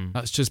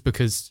just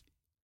because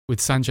with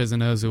Sanchez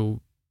and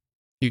Ozil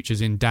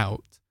futures in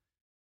doubt,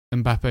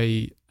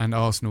 Mbappe and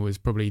Arsenal is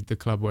probably the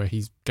club where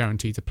he's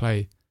guaranteed to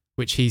play,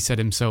 which he said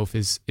himself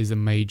is a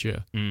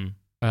major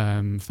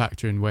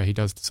factor in where he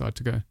does decide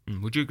to go.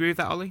 Would you agree with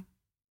that, Ollie?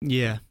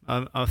 Yeah,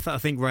 I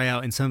think Real,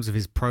 in terms of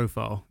his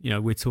profile,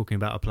 we're talking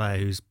about a player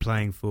who's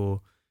playing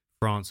for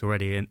France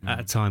already, and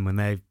at a time when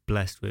they're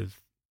blessed with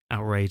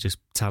outrageous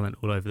talent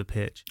all over the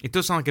pitch. It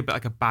does sound like a bit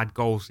like a bad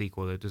goal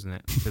sequel, though, doesn't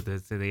it? To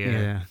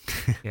the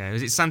yeah.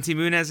 Was it Santi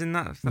Munez in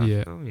that?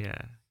 Yeah. Oh,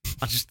 yeah.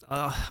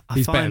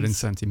 He's better than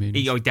Santi Munez.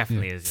 He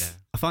definitely is. Yeah.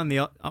 I find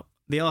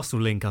the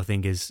Arsenal link, I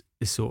think, is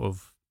sort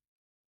of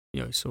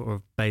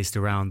based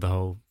around the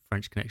whole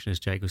French connection, as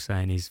Jake was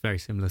saying. He's very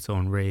similar to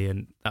Henry,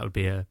 and that would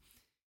be a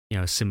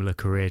similar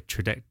career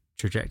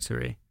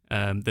trajectory.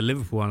 The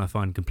Liverpool one I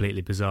find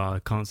completely bizarre. I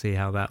can't see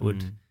how that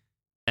would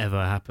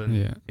ever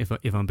happen,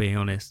 if I'm being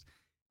honest.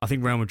 I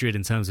think Real Madrid,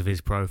 in terms of his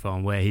profile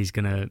and where he's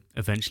going to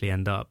eventually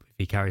end up if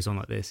he carries on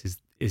like this,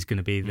 is going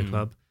to be the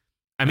club.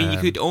 I mean, you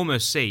could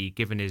almost see,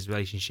 given his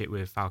relationship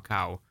with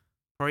Falcao,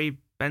 probably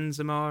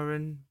Benzema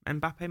and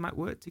Mbappe might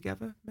work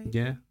together, maybe?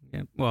 Yeah.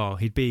 Well,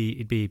 he'd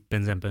be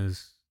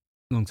Benzema's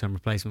long-term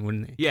replacement,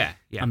 wouldn't he? Yeah.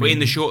 But in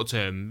the short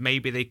term,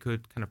 maybe they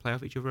could kind of play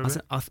off each other a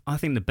bit. I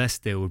think the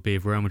best deal would be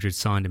if Real Madrid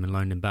signed him and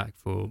loaned him back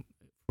for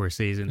a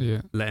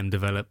season, let him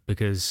develop,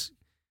 because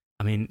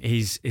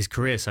his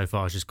career so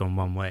far has just gone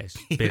one way.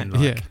 It's been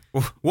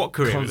what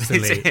career?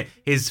 Constantly,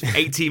 his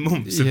 18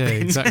 months.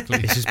 Exactly.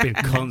 It's just been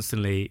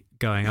constantly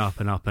going up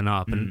and up and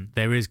up, and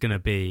he's going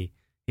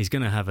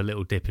to have a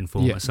little dip in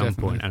form at some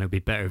point, and it'd be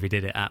better if he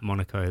did it at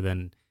Monaco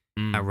than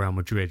at Real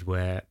Madrid,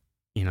 where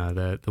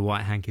the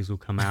white hankies will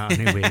come out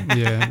and he'll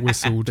be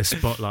whistled. The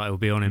spotlight will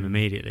be on him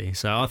immediately.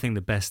 So I think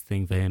the best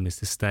thing for him is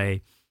to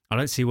stay. I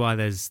don't see why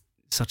there's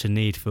such a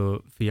need for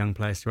young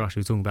players to rush.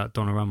 We were talking about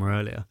Donnarumma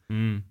earlier.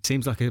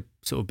 Seems like a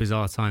sort of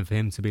bizarre time for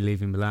him to be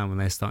leaving Milan when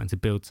they're starting to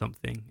build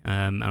something.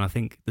 And I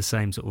think the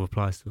same sort of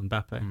applies to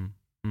Mbappe.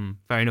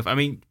 Fair enough. I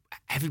mean,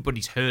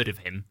 everybody's heard of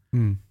him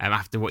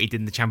after what he did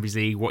in the Champions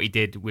League, what he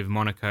did with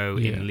Monaco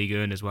in Ligue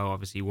 1 as well.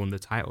 Obviously, he won the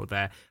title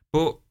there.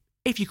 But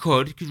if you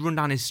could run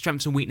down his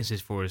strengths and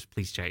weaknesses for us,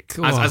 please, Jake.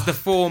 As the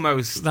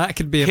foremost, that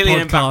could be a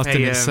Kylian podcast Mbappe,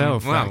 in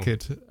itself. That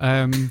could.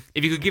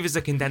 If you could give us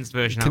a condensed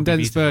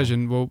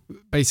version. Well,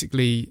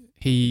 basically,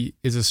 he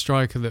is a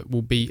striker that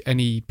will beat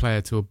any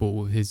player to a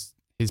ball. His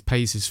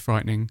pace is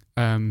frightening.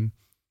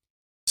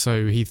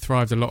 So he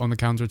thrived a lot on the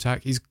counter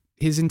attack.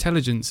 His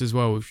intelligence as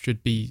well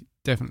should be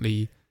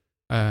definitely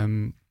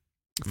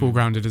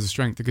foregrounded as a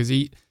strength, because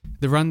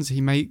the runs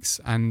he makes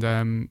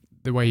and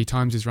the way he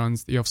times his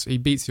runs, he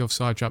beats the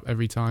offside trap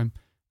every time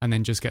and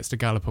then just gets to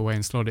gallop away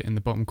and slot it in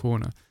the bottom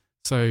corner.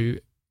 So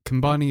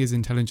combining his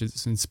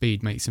intelligence and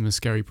speed makes him a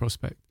scary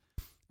prospect.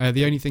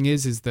 The only thing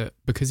is that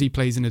because he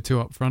plays in a two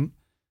up front,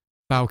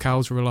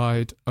 Falcao's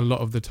relied a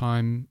lot of the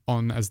time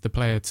on as the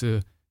player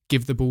to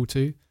give the ball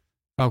to.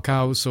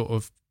 Falcao sort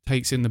of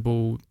takes in the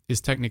ball, is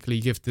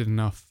technically gifted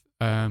enough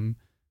to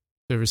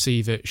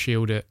receive it,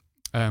 shield it,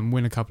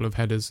 win a couple of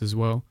headers as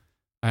well,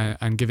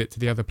 and give it to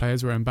the other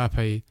players, where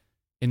Mbappe,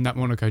 in that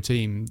Monaco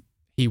team,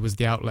 he was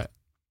the outlet.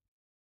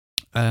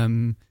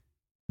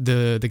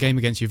 The game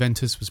against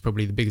Juventus was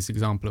probably the biggest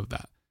example of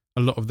that.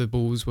 A lot of the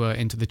balls were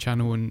into the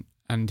channel,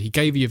 and he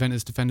gave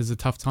Juventus defenders a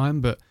tough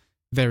time, but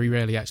very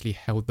rarely actually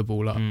held the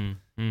ball up.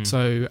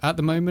 So at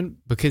the moment,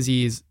 because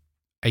he is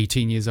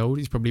 18 years old,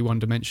 he's probably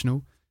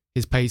one-dimensional.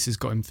 His pace has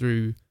got him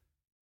through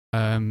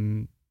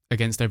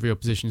against every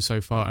opposition so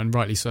far, and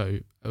rightly so,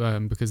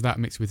 because that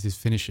mixed with his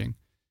finishing,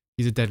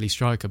 he's a deadly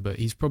striker, but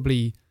he's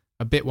probably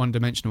a bit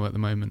one-dimensional at the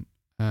moment.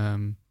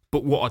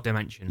 But what a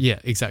dimension. Yeah,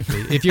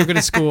 exactly. If you're going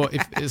to score...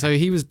 So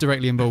he was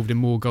directly involved in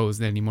more goals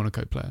than any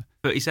Monaco player.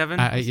 37?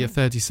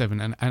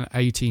 37 and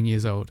 18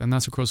 years old, and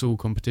that's across all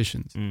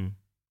competitions.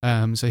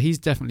 So he's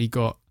definitely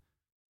got...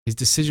 His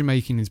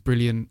decision-making is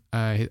brilliant.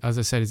 As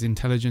I said, his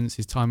intelligence,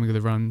 his timing of the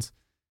runs.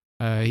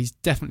 He's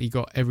definitely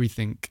got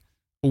everything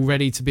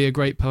already to be a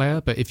great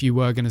player, but if you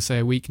were going to say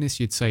a weakness,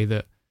 you'd say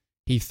that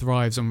he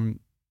thrives on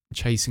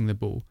chasing the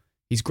ball.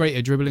 He's great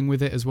at dribbling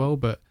with it as well,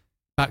 but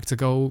back to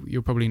goal,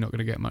 you're probably not going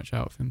to get much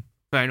out of him.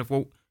 Fair enough.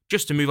 Well,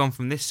 just to move on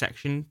from this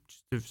section,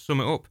 just to sum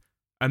it up,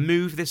 a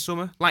move this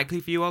summer, likely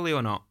for you, Ollie,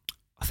 or not?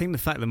 I think the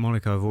fact that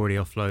Monaco have already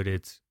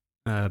offloaded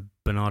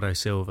Bernardo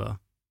Silva.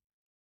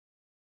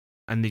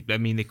 And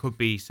they could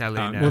be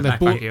selling they've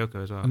bought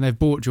Bakayoko as well. And they've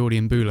bought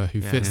Jordi Mbula,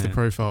 who fits the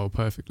profile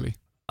perfectly.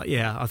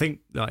 Yeah, I think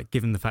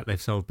given the fact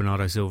they've sold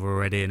Bernardo Silva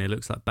already, and it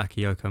looks like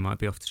Bakayoko might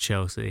be off to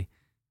Chelsea.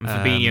 And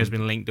Fabinho's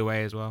been linked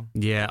away as well.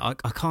 Yeah,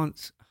 I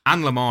can't.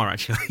 And Lamar,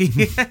 actually.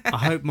 I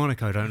hope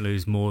Monaco don't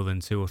lose more than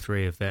 2 or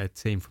 3 of their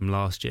team from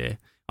last year.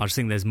 I just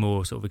think there's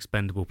more sort of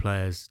expendable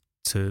players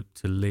to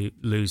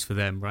lose for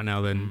them right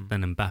now than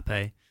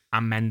Mbappe.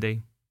 And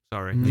Mendy.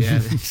 Sorry. Yeah,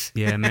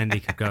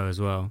 Mendy could go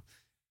as well.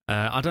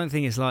 I don't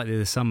think it's likely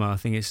this summer. I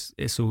think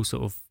it's all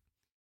sort of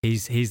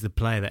he's the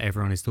player that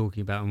everyone is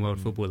talking about in world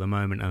football at the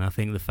moment, and I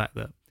think the fact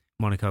that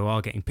Monaco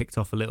are getting picked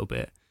off a little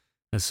bit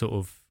has sort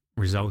of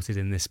resulted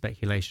in this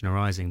speculation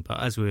arising.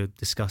 But as we were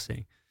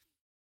discussing,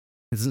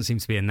 it doesn't seem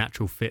to be a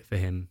natural fit for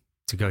him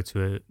to go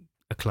to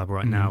a club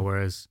right now,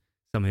 whereas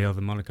some of the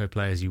other Monaco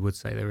players you would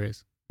say there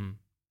is.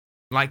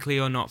 Likely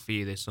or not for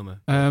you this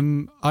summer?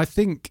 I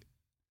think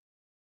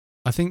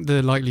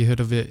the likelihood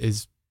of it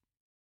is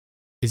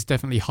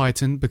definitely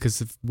heightened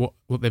because of what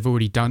they've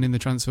already done in the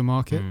transfer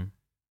market.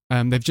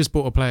 They've just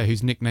bought a player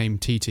who's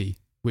nicknamed TT,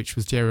 which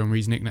was Thierry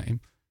Henry's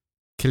nickname.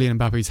 Kylian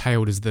Mbappe is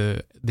hailed as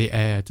the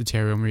heir to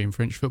Thierry Henry in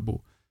French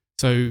football.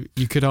 So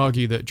you could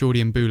argue that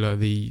Jordi Mbula,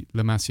 the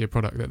La Masia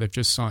product that they've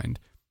just signed,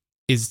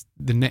 is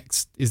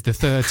the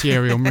third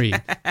Thierry Henry.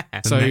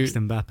 The next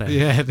Mbappe.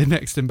 Yeah, the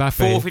next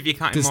Mbappe. 4th if you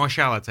count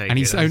Martial, I take and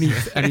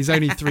it. He's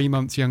only 3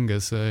 months younger,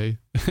 so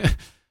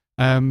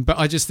but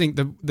I just think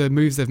the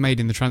moves they've made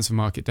in the transfer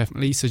market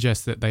definitely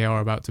suggest that they are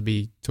about to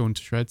be torn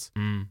to shreds.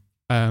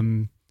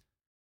 And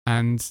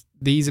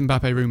these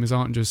Mbappe rumours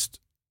aren't just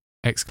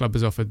ex-club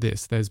has offered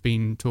this. There's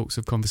been talks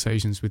of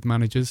conversations with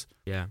managers.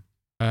 Yeah.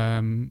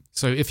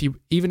 So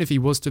even if he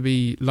was to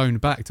be loaned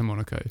back to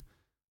Monaco,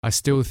 I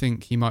still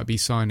think he might be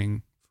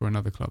signing for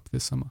another club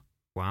this summer.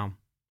 Wow.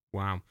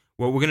 Well,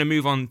 we're going to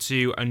move on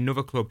to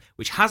another club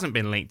which hasn't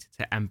been linked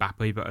to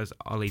Mbappe, but as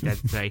Ollie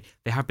did say,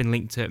 they have been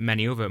linked to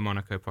many other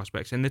Monaco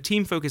prospects. And the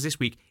team focus this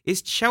week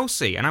is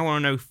Chelsea. And I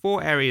want to know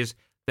 4 areas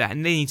that they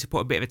need to put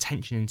a bit of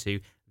attention into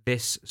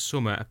this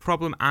summer, a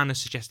problem and a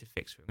suggested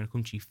fix. I'm going to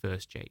come to you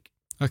first, Jake.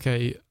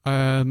 Okay,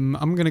 I'm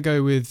going to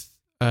go with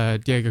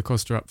Diego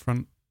Costa up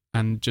front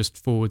and just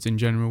forwards in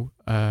general.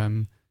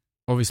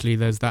 Obviously,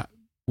 there's that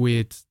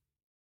weird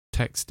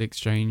text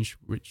exchange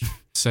which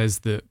says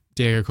that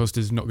Diego Costa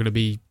is not going to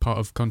be part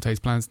of Conte's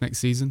plans next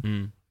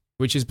season,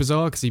 which is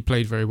bizarre because he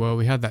played very well.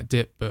 We had that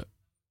dip, but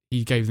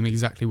he gave them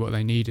exactly what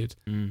they needed.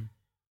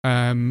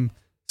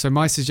 So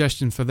my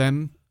suggestion for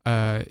them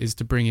is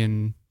to bring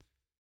in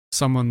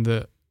someone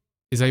that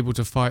is able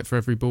to fight for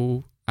every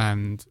ball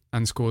and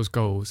scores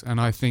goals. And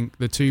I think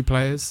the 2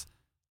 players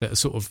that are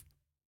sort of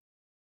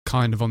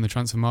kind of on the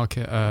transfer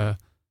market are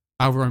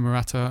Alvaro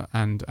Morata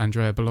and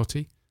Andrea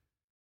Belotti.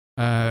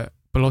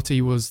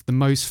 Belotti was the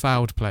most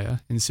fouled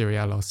player in Serie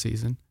A last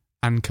season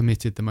and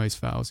committed the most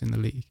fouls in the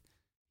league.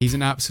 He's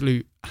an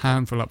absolute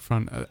handful up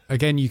front.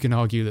 Again, you can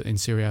argue that in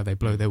Serie A they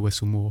blow their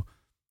whistle more,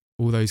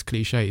 all those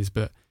cliches,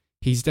 but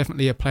he's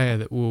definitely a player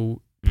that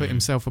will put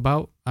himself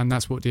about, and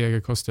that's what Diego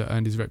Costa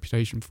earned his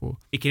reputation for.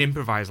 He can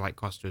improvise like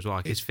Costa as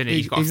well. He's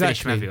got to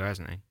finish from everywhere,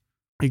 hasn't he?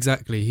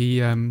 Exactly.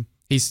 He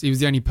was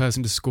the only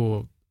person to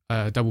score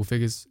double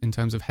figures in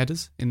terms of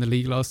headers in the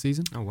league last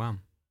season. Oh, wow.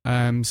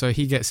 So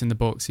he gets in the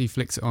box, he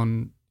flicks it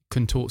on,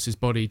 contorts his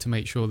body to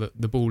make sure that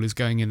the ball is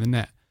going in the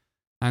net.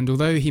 And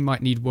although he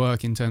might need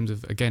work in terms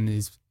of, again,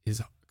 his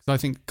because I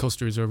think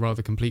Costa is a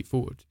rather complete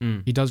forward.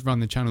 He does run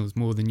the channels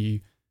more than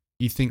you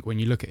think when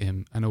you look at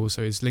him, and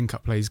also his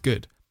link-up play is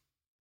good.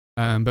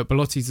 But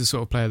Belotti's the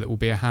sort of player that will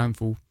be a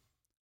handful.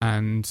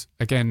 And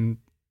again,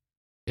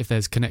 if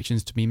there's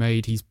connections to be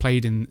made, he's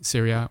played in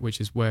Serie A,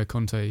 which is where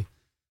Conte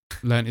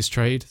learnt his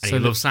trade. And so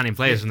he loves signing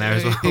players from there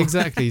as well.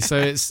 Exactly. So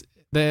it's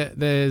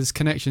there's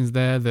connections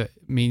there that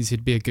means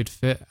he'd be a good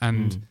fit.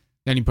 And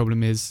the only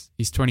problem is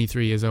he's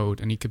 23 years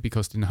old and he could be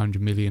costing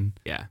 100 million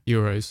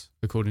euros,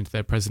 according to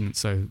their president.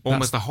 So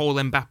almost the whole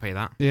Mbappe,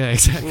 that. Yeah,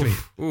 exactly.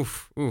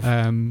 Oof.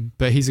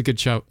 But he's a good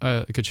shout,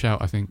 I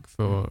think,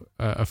 for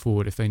a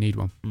forward if they need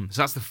one.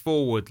 So that's the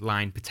forward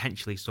line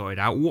potentially sorted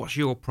out. What's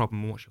your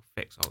problem? What's your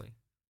fix, Ollie?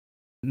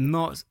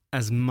 Not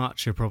as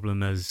much a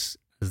problem as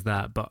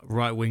that, but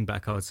right wing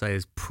back, I would say,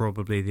 is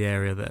probably the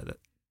area that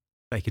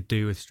they could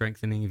do with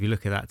strengthening. If you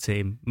look at that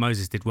team,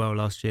 Moses did well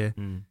last year.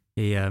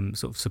 He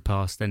sort of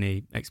surpassed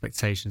any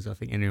expectations I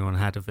think anyone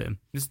had of him.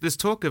 There's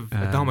talk of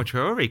Adama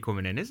Traore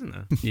coming in, isn't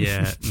there?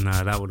 Yeah,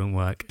 no, that wouldn't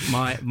work.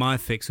 My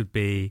fix would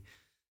be,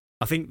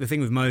 I think the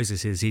thing with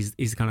Moses is he's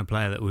the kind of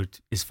player that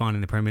is fine in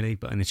the Premier League,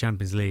 but in the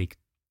Champions League,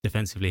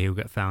 defensively he'll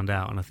get found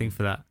out. And I think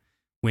for that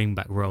wing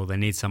back role, they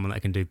need someone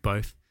that can do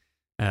both.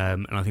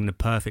 And I think the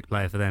perfect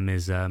player for them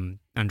is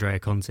Andrea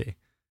Conti,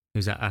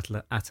 who's at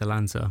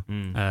Atalanta.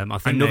 I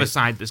think another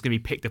side that's going to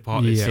be picked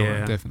apart this year.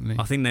 Yeah, definitely.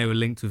 I think they were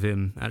linked with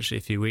him actually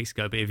a few weeks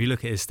ago. But if you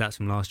look at his stats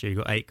from last year, he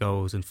got 8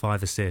 goals and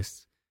 5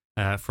 assists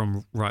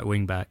from right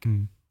wing back.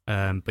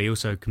 But he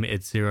also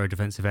committed 0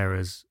 defensive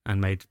errors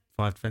and made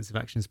 5 defensive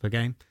actions per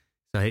game.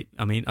 So,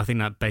 I think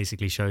that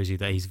basically shows you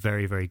that he's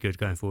very, very good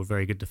going forward,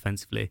 very good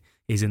defensively.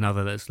 He's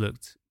another that's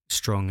looked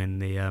strong in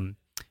the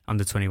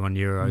under-21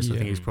 Euros. I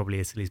think he was probably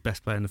Italy's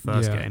best player in the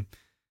first game.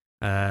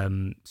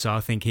 So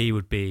I think he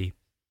would be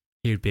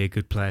a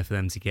good player for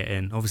them to get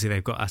in. Obviously,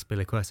 they've got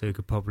Azpilicueta, who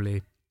could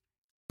probably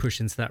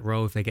push into that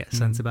role if they get a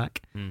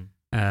centre-back.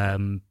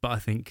 But I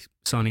think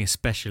signing a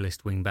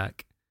specialist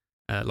wing-back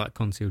like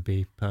Conte would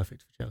be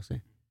perfect for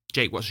Chelsea.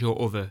 Jake, what's your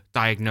other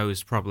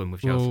diagnosed problem with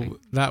Chelsea?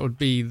 Well,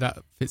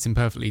 that fits in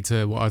perfectly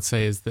to what I'd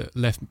say is that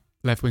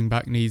left wing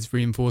back needs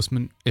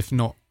reinforcement, if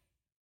not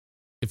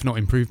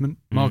improvement.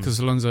 Marcos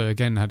Alonso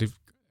again had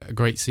a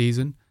great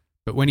season,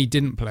 but when he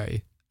didn't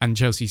play and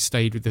Chelsea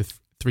stayed with the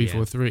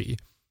 3-4-3,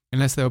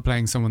 unless they were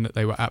playing someone that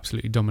they were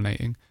absolutely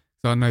dominating.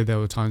 So I know there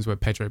were times where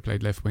Pedro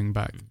played left wing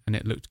back and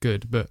it looked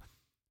good, but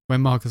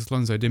when Marcos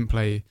Alonso didn't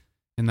play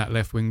in that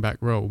left wing back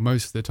role,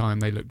 most of the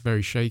time they looked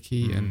very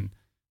shaky and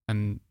I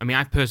mean,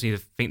 I personally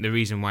think the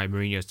reason why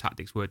Mourinho's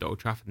tactics worked at Old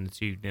Trafford in the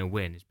 2-0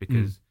 win is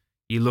because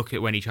you look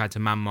at when he tried to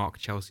man-mark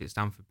Chelsea at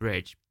Stamford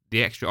Bridge,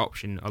 the extra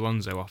option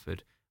Alonso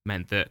offered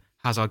meant that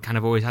Hazard kind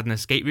of always had an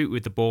escape route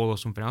with the ball or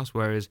something else,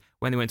 whereas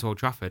when they went to Old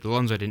Trafford,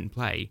 Alonso didn't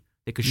play.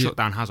 They could shut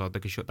down Hazard, they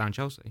could shut down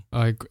Chelsea.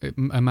 I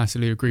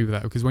massively agree with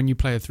that, because when you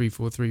play a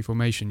 3-4-3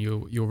 formation,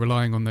 you're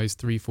relying on those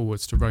three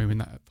forwards to roam in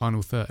that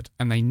final third,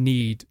 and they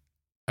need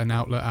an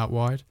outlet out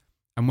wide.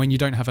 And when you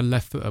don't have a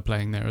left footer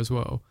playing there as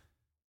well,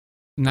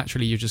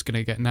 naturally you're just going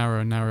to get narrower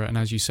and narrower, and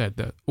as you said,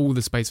 that all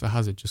the space for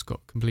Hazard just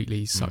got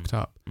completely sucked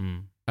up.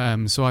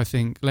 So I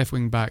think left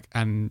wing back,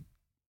 and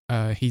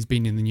he's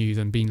been in the news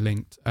and been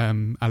linked,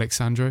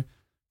 Alexandro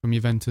from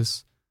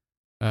Juventus.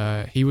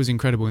 He was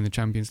incredible in the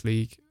Champions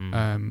League.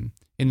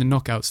 In the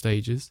knockout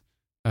stages,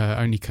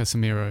 only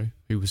Casemiro,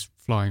 who was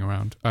flying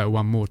around,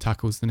 won more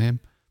tackles than him.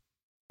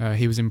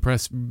 He was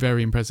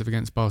very impressive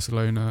against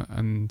Barcelona,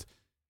 and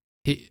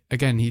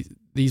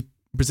these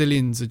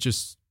Brazilians are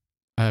just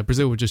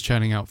Brazil were just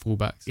churning out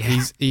fullbacks.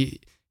 Yeah.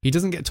 He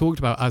doesn't get talked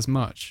about as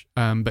much,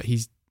 but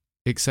he's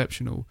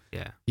exceptional.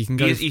 Yeah, he can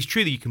go. He's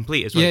truly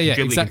complete as well. Yeah,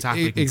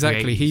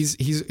 exactly.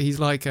 He's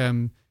like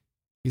a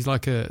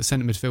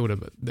centre midfielder,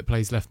 but that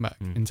plays left back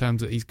in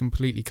terms of he's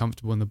completely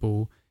comfortable on the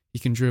ball. He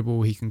can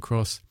dribble, he can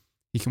cross,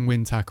 he can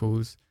win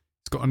tackles.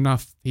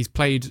 He's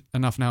played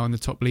enough now in the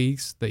top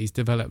leagues that he's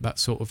developed that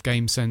sort of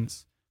game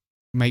sense,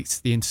 makes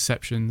the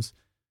interceptions.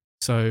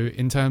 So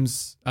in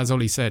terms, as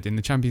Ollie said, in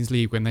the Champions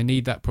League, when they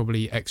need that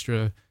probably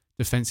extra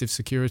defensive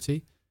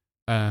security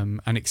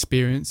and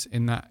experience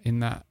in that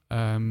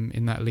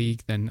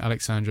league, then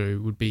Alexandro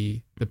would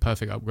be the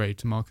perfect upgrade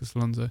to Marcos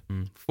Alonso.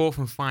 Fourth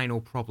and final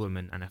problem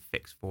and a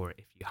fix for it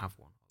if you have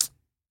one.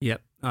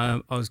 Yep,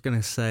 I was going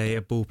to say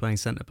a ball-playing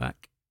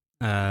centre-back.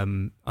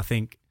 I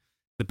think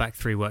the back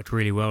three worked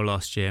really well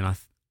last year, and I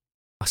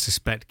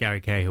suspect Gary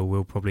Cahill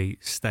will probably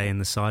stay in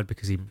the side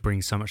because he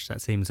brings so much to that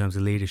team in terms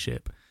of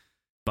leadership.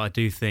 But I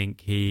do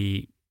think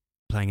he,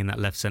 playing in that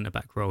left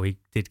centre-back role, he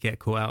did get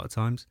caught out at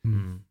times.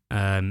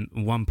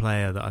 One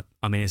player that,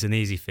 I mean, it's an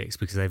easy fix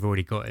because they've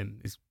already got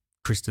him, is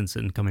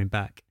Christensen coming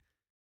back,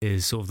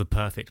 is sort of the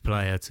perfect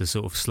player to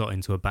sort of slot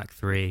into a back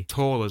three.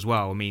 Tall as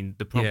well. I mean,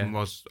 the problem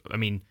was,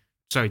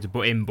 sorry to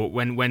butt in, but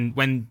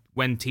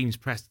when teams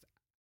pressed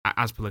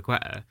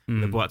Azpilicueta,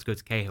 the ball had to go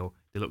to Cahill,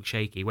 they looked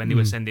shaky. When they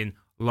were sending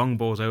long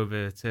balls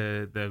over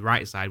to the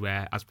right side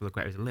where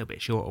Azpilicueta was a little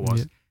bit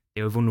shorter,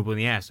 they were vulnerable in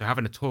the air. So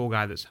having a tall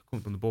guy that's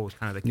coming from the ball is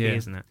kind of the key,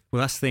 isn't it? Well,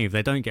 that's the thing. If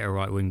they don't get a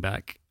right wing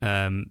back,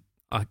 I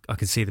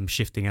could see them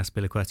shifting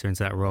Azpilicueta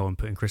into that role and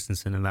putting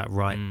Christensen in that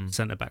right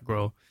centre back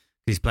role.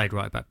 He's played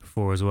right back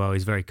before as well.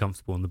 He's very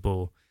comfortable on the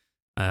ball.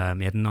 He had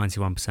a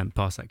 91%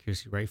 pass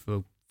accuracy rate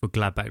for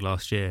Gladbach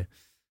last year,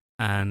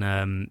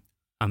 and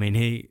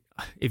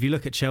if you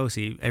look at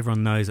Chelsea,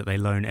 everyone knows that they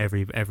loan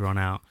everyone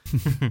out,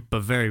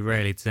 but very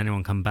rarely does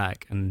anyone come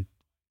back and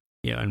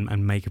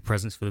make a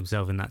presence for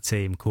themselves in that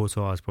team.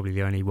 Courtois is probably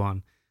the only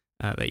one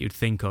that you'd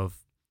think of.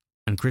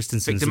 And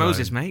Christensen's Victor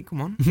Moses, mate,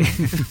 come on.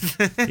 Just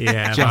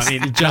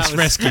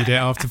rescued it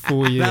after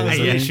 4 years. That was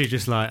literally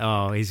just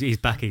like, he's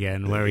back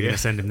again. Where are we going to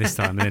send him this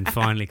time? And then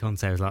finally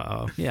Conte was like,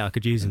 I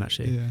could use him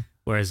actually. Yeah.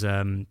 Whereas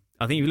I think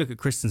if you look at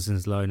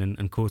Christensen's loan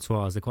and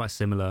Courtois, they're quite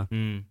similar.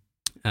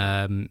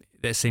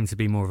 There seems to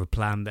be more of a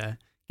plan there.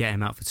 Get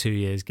him out for 2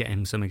 years, get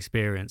him some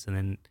experience, and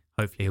then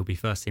hopefully he'll be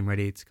first team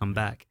ready to come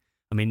back.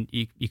 I mean,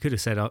 you could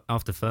have said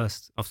after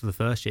the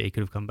first year he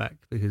could have come back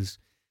because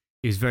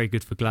he was very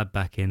good for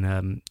Gladbach in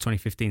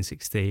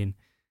 2015-16.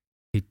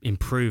 He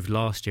improved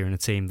last year in a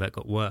team that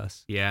got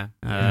worse. Yeah.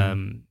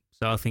 So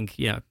I think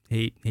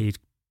he'd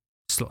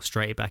slot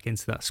straight back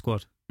into that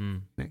squad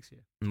next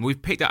year. And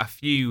we've picked out a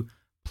few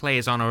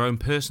players on our own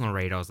personal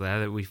radars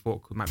there that we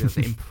thought might be able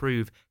to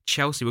improve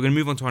Chelsea. We're going to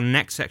move on to our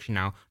next section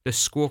now, the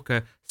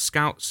Squawka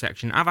Scout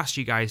section. I've asked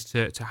you guys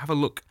to have a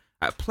look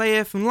at a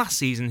player from last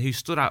season who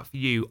stood out for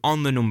you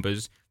on the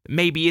numbers that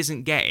maybe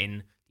isn't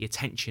getting the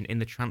attention in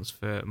the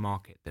transfer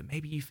market that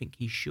maybe you think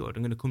he should.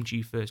 I'm going to come to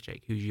you first,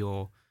 Jake. Who's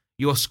your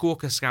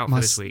Squawka Scout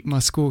for this week? My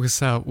Squawka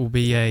Scout will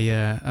be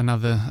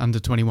another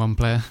under-21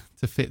 player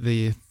to fit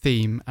the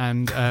theme,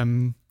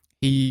 and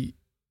he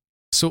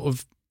sort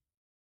of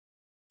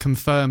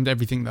confirmed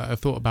everything that I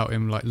thought about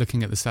him, like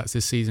looking at the stats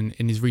this season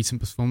in his recent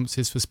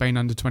performances for Spain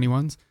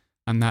under-21s,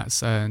 and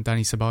that's Dani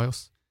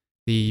Ceballos,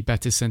 the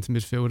Betis centre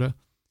midfielder.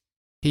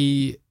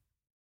 He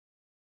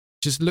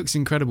just looks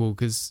incredible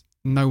because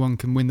no one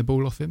can win the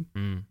ball off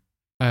him.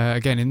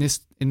 Again, in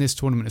this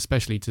tournament,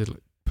 especially, to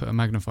put a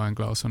magnifying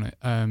glass on it,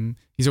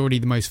 he's already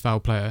the most foul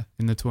player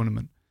in the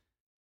tournament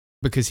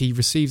because he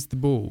receives the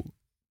ball,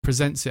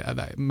 presents it at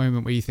that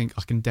moment where you think,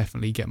 I can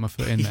definitely get my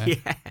foot in there,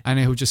 and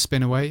he'll just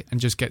spin away and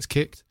just gets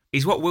kicked.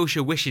 He's what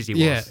Wilshere wishes he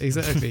was. Yeah,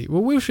 exactly.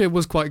 Well, Wilshere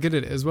was quite good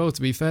at it as well,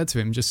 to be fair to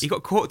him. Just he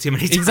got caught too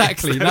many times.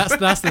 Exactly,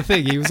 that's the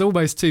thing. He was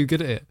almost too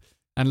good at it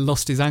and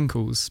lost his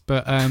ankles.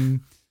 But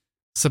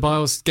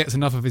Ceballos gets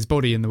enough of his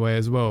body in the way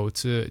as well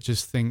to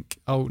just think,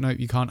 oh, no,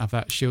 you can't have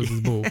that, shield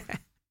the ball.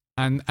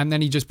 And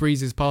then he just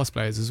breezes past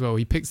players as well.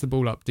 He picks the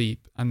ball up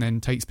deep and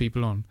then takes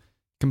people on.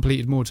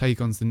 Completed more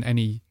take-ons than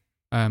any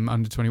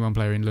under-21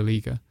 player in La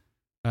Liga.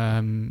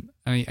 And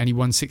he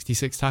won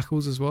 66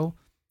 tackles as well.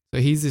 So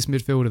he's this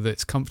midfielder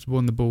that's comfortable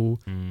on the ball.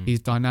 He's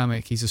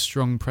dynamic. He's a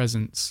strong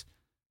presence.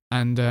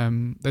 And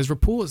there's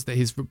reports that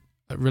his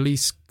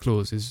release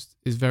clause is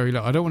very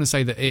low. I don't want to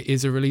say that it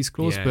is a release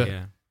clause, but...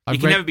 Yeah. You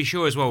can never be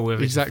sure as well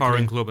whether it's a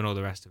foreign club and all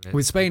the rest of it.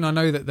 With Spain, I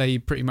know that they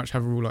pretty much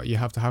have a rule like you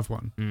have to have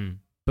one.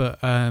 But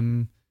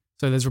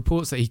so there's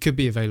reports that he could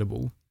be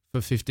available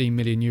for 15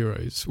 million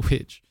euros,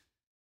 which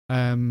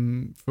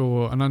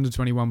for an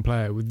under-21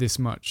 player with this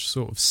much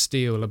sort of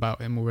steel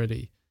about him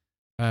already,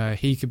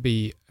 he could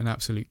be an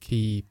absolute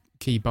key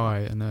buy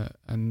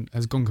and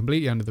has gone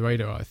completely under the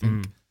radar, I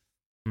think.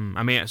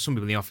 I mean, some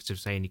people in the office are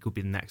saying he could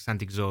be the next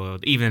Santi or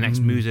even the next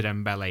Musa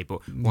Dembele,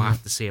 but we'll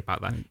have to see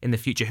about that in the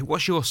future.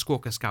 What's your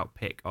Squawka Scout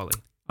pick, Ollie?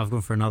 I've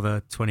gone for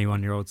another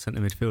 21-year-old centre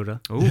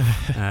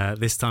midfielder.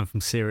 This time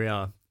from Serie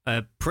A.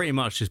 Pretty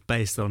much just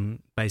based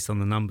on the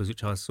numbers,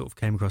 which I sort of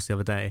came across the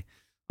other day.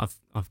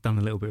 I've done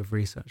a little bit of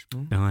research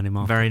behind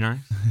him. Very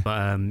nice.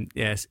 But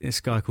it's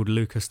a guy called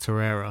Lucas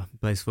Torreira,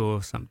 plays for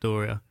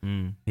Sampdoria.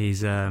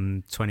 He's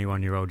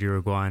 21-year-old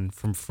Uruguayan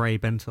from Frei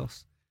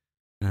Bentos.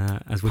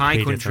 As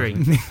High country.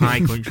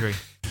 High country.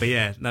 But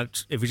yeah,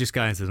 if we just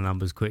go into the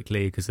numbers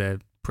quickly, because they're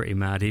pretty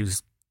mad.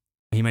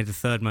 He made the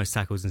third most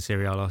tackles in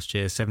Serie A last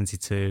year,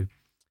 72,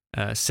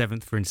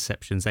 seventh for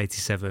interceptions,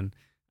 87,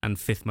 and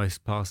fifth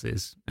most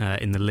passes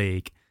in the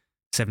league,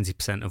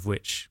 70% of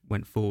which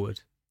went forward,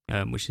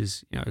 which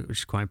is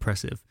quite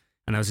impressive.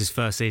 And that was his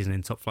first season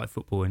in top flight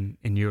football in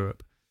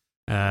Europe.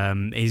 I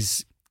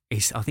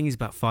think he's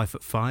about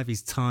 5'5".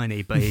 He's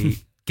tiny, but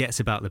he gets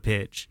about the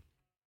pitch.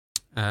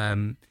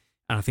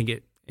 And I think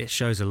it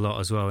shows a lot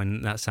as well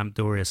in that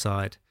Sampdoria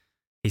side.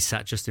 He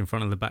sat just in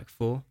front of the back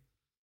four,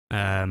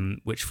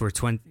 which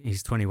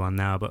he's 21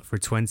 now, but for a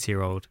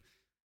 20-year-old,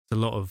 it's a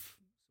lot of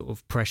sort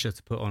of pressure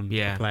to put on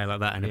a player like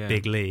that in a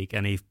big league,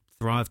 and he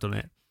thrived on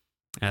it.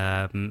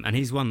 And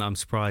he's one that I'm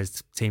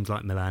surprised teams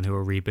like Milan, who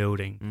are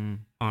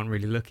rebuilding, aren't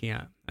really looking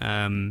at.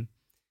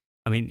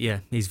 I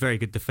mean, he's very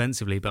good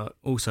defensively, but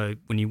also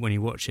when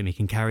you watch him, he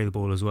can carry the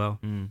ball as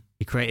well.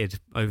 He created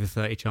over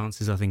 30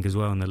 chances, I think, as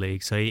well in the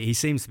league. So he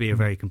seems to be a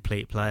very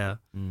complete player.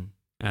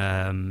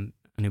 And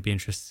it'll be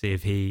interesting to see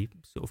if he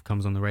sort of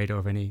comes on the radar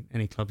of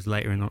any clubs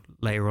later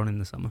on in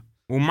the summer.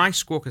 Well, my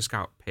Squawka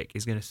Scout pick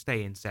is going to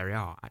stay in Serie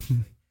A,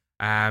 actually.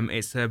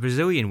 It's a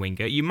Brazilian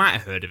winger. You might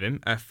have heard of him.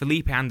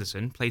 Felipe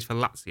Anderson, plays for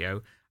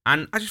Lazio.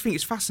 And I just think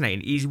it's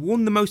fascinating. He's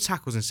won the most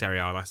tackles in Serie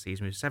A last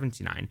season with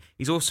 79.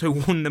 He's also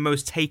won the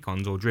most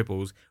take-ons or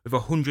dribbles with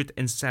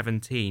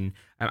 117.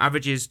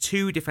 Averages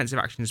 2 defensive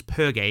actions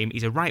per game.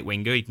 He's a right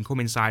winger. He can come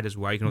inside as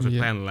well. He can also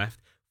play on the left.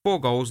 4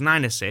 goals,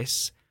 9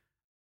 assists.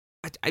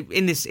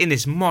 In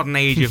this modern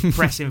age of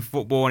pressing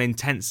football and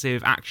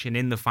intensive action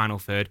in the final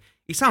third,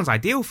 he sounds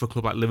ideal for a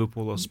club like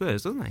Liverpool or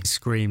Spurs, doesn't he? He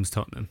screams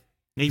Tottenham.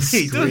 He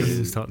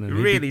does. Tottenham.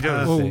 He really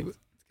does. Well,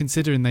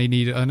 considering they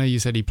need, I know you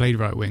said he played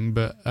right wing,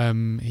 but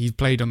he's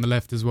played on the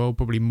left as well,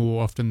 probably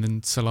more often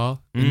than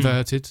Salah,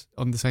 inverted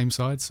on the same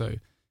side. So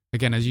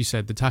again, as you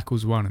said, the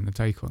tackles won and the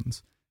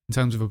take-ons. In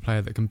terms of a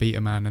player that can beat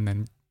a man and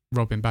then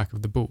rob him back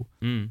of the ball,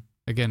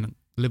 again,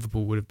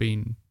 Liverpool would have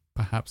been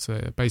perhaps,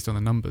 based on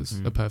the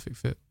numbers, a perfect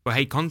fit. Well,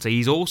 hey, Conte,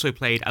 he's also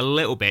played a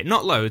little bit,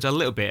 not loads, a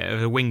little bit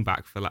of a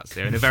wing-back for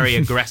Lazio in a very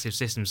aggressive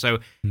system. So,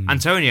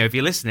 Antonio, if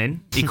you're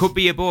listening, he could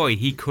be your boy.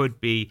 He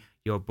could be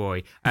your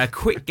boy. A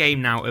quick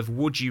game now of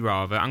Would You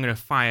Rather. I'm going to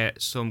fire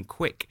some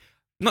quick,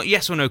 not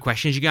yes or no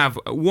questions. You can have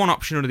one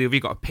option or the other.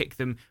 You've got to pick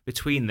them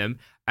between them.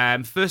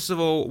 First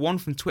of all, one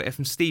from Twitter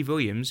from Steve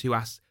Williams, who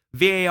asks,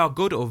 VAR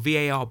good or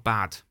VAR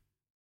bad?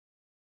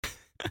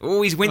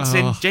 Oh, he's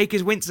wincing. Jake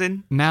is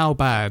wincing. Now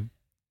bad.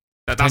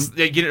 That's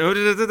okay,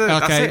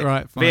 it.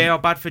 Right. Fine. VAR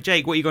bad for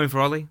Jake. What are you going for,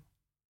 Ollie?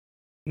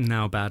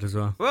 Now bad as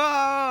well.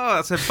 Whoa,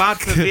 that's a bad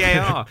for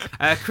VAR.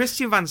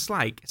 Christian Van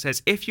Slyke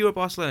says, if you were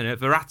Barcelona,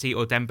 Verratti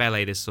or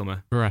Dembele this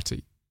summer?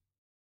 Verratti.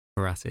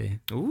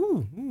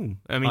 Ooh.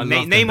 I mean,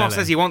 Neymar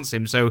says he wants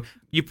him, so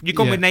you've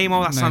gone with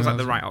Neymar. That sounds like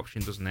the right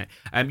option, doesn't it?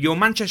 You're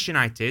Manchester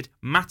United,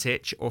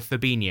 Matic or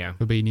Fabinho?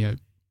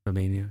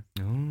 Fabinho.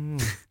 Oh.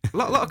 A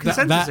lot of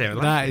consensus here.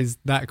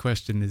 That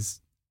question is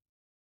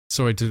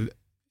sorry to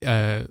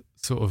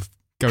sort of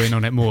go in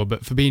on it more,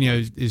 but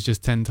Fabinho is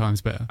just 10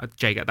 times better.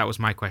 Jake, that was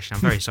my question.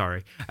 I'm very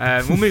sorry.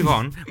 We'll move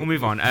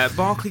on.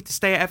 Barkley to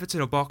stay at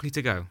Everton or Barkley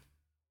to go?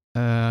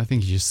 I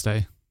think he should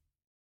stay.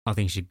 I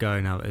think he should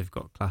go now that they've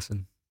got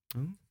Klassen. I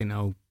think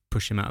I'll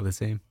push him out of the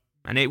team.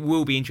 And it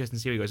will be interesting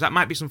to see where he goes. That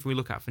might be something we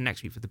look at for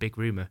next week for the big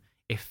rumour,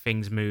 if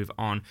things move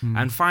on.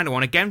 And final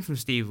one, again from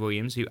Steve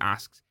Williams, who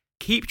asks,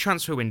 keep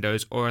transfer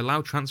windows or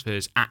allow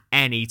transfers at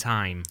any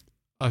time?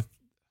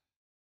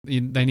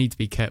 They need to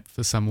be kept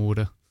for some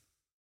order.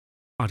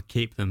 I'd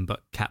keep them,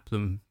 but cap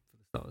them for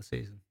the start of the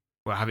season.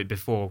 Well, have it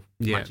before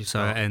matches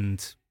start.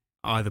 And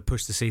either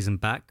push the season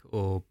back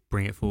or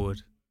bring it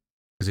forward.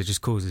 Because it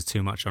just causes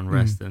too much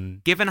unrest.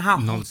 And given how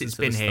hot it's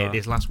been here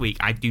this last week,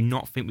 I do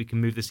not think we can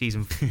move the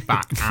season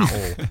back at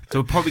all. So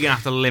we're probably going to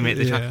have to limit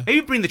the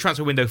maybe bring the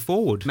transfer window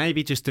forward.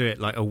 Maybe just do it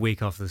like a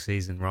week after the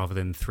season rather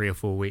than 3 or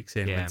 4 weeks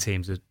in when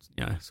teams are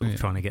sort of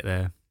trying to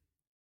get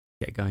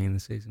going in the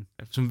season.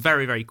 Some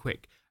very, very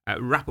quick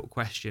wrap-up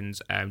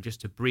questions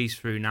just to breeze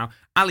through now.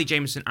 Ali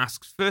Jameson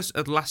asks, first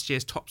of last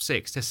year's top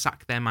 6 to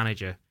sack their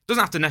manager.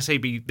 Doesn't have to necessarily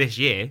be this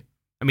year.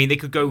 I mean, they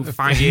could go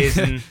 5 years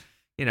and,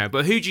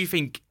 but who do you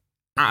think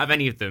out of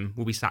any of them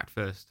will be sacked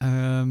first?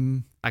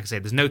 Like I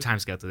said, there's no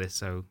timescale to this,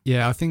 so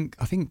yeah, I think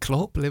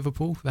Klopp,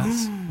 Liverpool.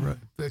 That's right.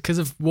 because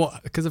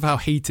of how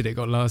heated it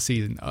got last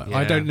season.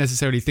 I don't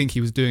necessarily think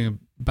he was doing a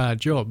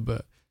bad job,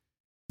 but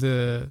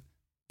the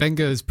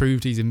Wenger has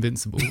proved he's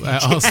invincible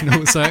at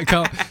Arsenal, so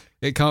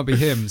it can't be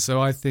him.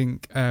 So I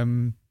think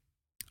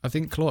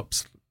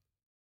Klopp's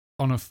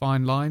on a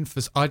fine line.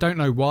 I don't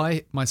know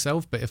why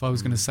myself, but if I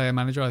was going to say a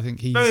manager, I think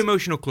he's very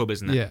emotional club,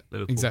 isn't it? Yeah,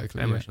 Liverpool. exactly.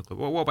 Very emotional club.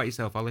 What about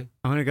yourself, Ollie?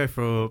 I'm going to go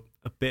for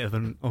a bit of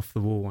an off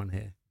the wall one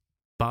here,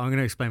 but I'm going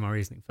to explain my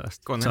reasoning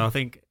first. Go on, so I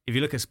think if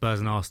you look at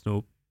Spurs and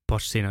Arsenal,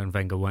 Pochettino and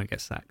Wenger won't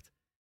get sacked.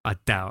 I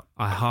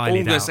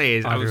highly doubt. All I'm say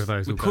is,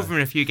 we're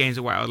covering a few games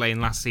at White Hart Lane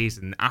last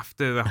season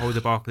after the whole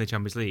debacle in the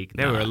Champions League.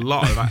 There were a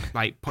lot of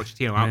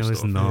Pochettino out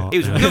stuff.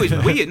 It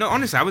was weird. No,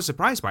 honestly, I was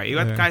surprised by it. You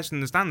had guys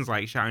from the stands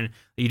shouting,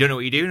 "You don't know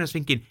what you're doing." I was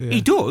thinking, he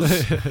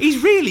does.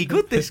 He's really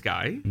good. This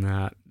guy.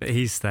 Nah,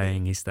 he's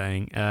staying.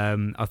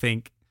 I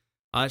think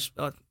I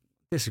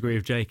disagree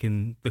with Jake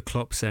in the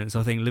Klopp sense.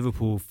 I think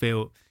Liverpool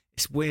feel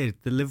it's weird.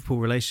 The Liverpool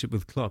relationship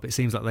with Klopp. It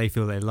seems like they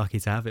feel they're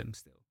lucky to have him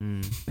still.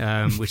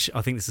 Which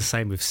I think is the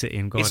same with City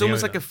and Guardiola. It's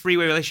almost like a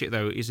three-way relationship,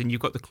 though. Is in you've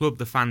got the club,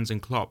 the fans,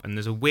 and Klopp, and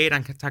there's a weird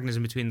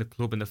antagonism between the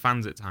club and the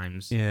fans at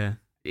times. Yeah,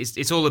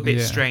 it's all a bit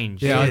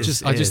strange. Yeah, I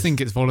just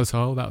think it's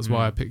volatile. That was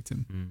why I picked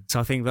him. So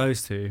I think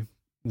those two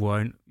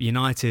won't.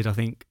 United, I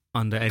think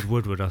under Ed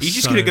Woodward, are you're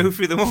just going to go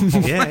through them all.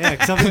 yeah.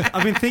 Because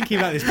I've been thinking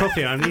about this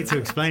properly. And I need to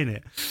explain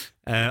it.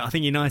 I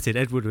think United,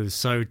 Ed Woodward was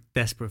so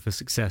desperate for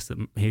success that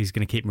he's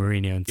going to keep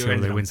Mourinho until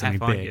they win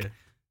something big.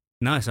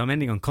 No, so I'm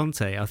ending on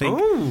Conte. I think.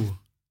 Oh.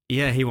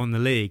 Yeah, he won the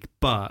league,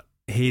 but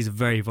he's a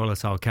very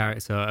volatile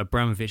character.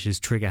 Abramovich is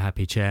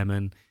trigger-happy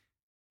chairman.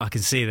 I can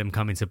see them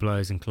coming to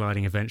blows and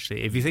colliding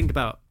eventually. If you think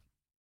about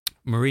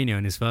Mourinho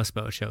in his first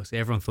spell at Chelsea,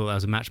 everyone thought that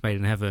was a match made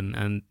in heaven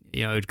and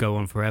it would go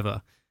on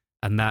forever.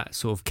 And that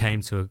sort of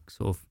came to a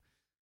sort of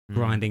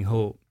grinding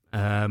halt.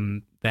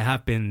 There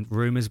have been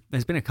rumours.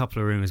 There's been a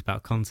couple of rumours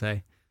about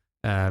Conte.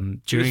 During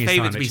his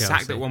favourite time to be Chelsea.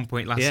 sacked at one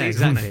point last season.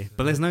 Exactly.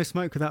 But there's no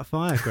smoke without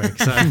fire, Greg.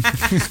 So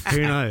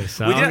who knows?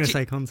 So I'm going to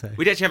say Conte.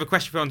 We did actually have a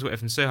question on Twitter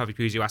from Sir Harvey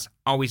Cruz who asked,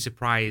 are we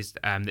surprised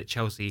that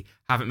Chelsea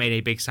haven't made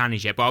any big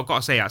signings yet? But I've got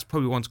to say, that's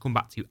probably one to come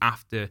back to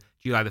after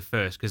July the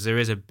 1st, because there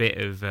is a bit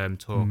of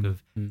talk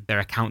of their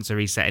accounts are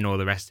resetting, all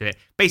the rest of it.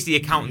 Basically,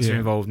 the accountants are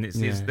involved, and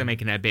they're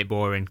making it a bit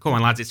boring. Come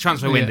on, lads, it's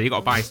transfer window. You've got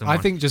to buy someone. I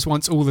think just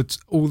once all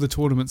the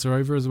tournaments are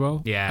over as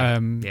well.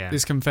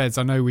 This Confeds,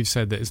 I know we've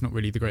said that it's not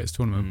really the greatest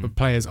tournament, but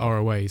players are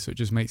away, so it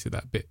just makes it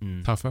that bit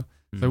tougher.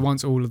 So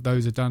once all of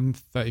those are done,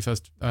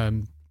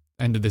 31st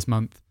end of this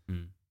month,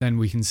 then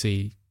we can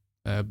see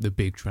the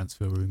big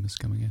transfer rumours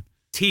coming in.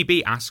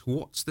 TB asks,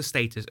 what's the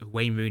status of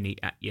Wayne Rooney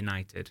at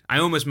United? I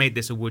almost made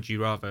this a would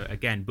you rather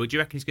again, but do you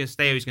reckon he's going to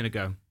stay or he's going to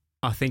go?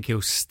 I think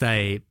he'll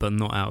stay, but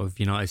not out of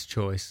United's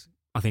choice.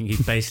 I think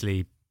he's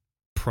basically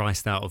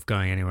priced out of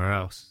going anywhere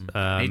else.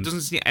 It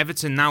doesn't see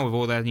Everton now with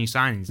all their new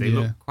signings. They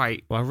look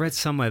quite... Well, I read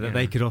somewhere that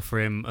they could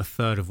offer him a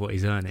third of what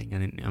he's earning,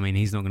 and I mean,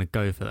 he's not going to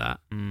go for that.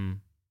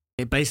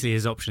 It basically,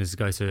 his option is to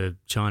go to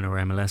China or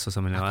MLS or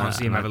something like that. I can't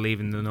see him ever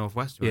leaving the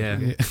Northwest.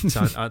 Yeah.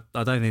 So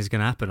I don't think it's going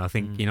to happen. I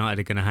think United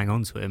are going to hang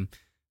on to him,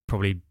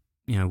 probably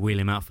wheel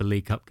him out for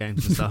League Cup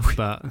games and stuff.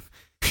 But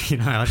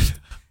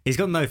he's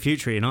got no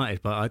future at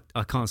United. But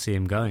I can't see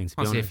him going.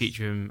 I can't see a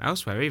future him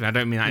elsewhere either. I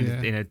don't mean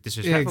that in a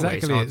disrespectful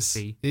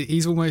way.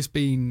 He's almost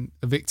been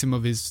a victim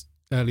of his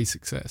early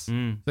success.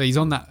 So he's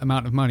on that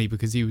amount of money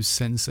because he was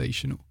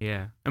sensational.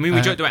 Yeah. I mean,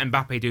 we joked about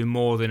Mbappe doing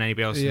more than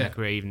anybody else in their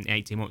career, even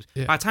 18 months.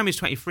 By the time he was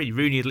 23,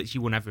 Rooney had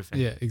literally won everything.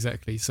 Yeah,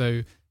 exactly.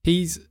 So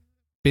he's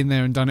been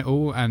there and done it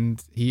all,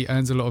 and he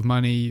earns a lot of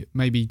money,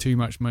 maybe too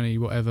much money,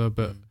 whatever,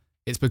 but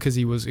it's because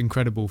he was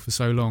incredible for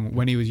so long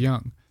when he was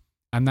young.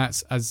 And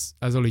that's, as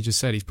Ollie just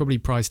said, he's probably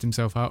priced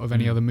himself out of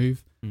any other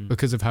move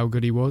because of how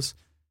good he was.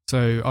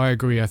 So I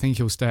agree. I think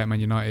he'll stay at Man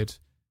United.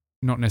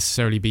 not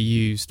necessarily be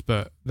used,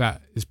 but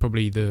that is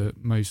probably the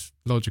most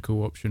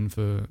logical option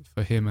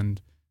for him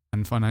and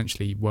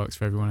financially works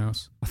for everyone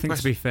else. I think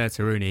to be fair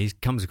to Rooney, he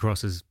comes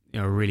across as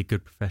a really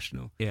good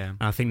professional. Yeah.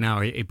 And I think now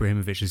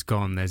Ibrahimovic is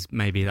gone, there's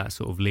maybe that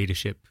sort of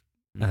leadership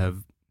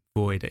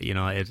void at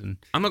United. And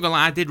I'm not gonna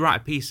lie, I did write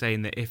a piece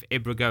saying that if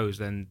Ibra goes,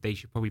 then they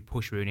should probably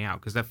push Rooney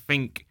out, because I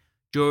think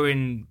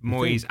during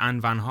Moyes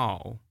and Van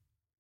Gaal,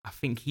 I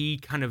think he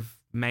kind of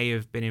may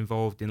have been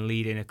involved in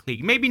leading a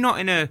clique, maybe not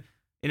in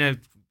a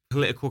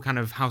political kind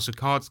of House of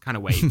Cards kind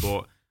of way,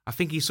 but I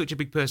think he's such a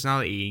big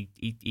personality.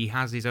 He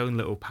has his own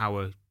little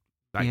power,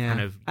 kind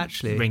of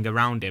ring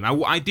around him.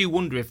 I do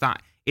wonder if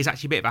that is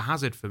actually a bit of a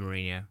hazard for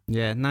Mourinho.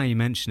 Yeah, now you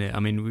mention it. I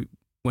mean,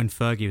 when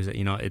Fergie was at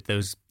United, there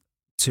was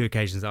 2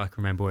 occasions that I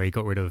can remember where he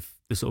got rid of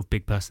the sort of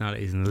big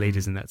personalities and the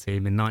leaders in that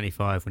team. In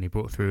 '95, when he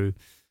brought through,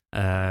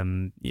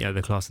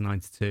 the class of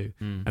 '92,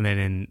 and then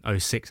in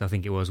 '06, I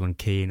think it was when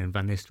Keane and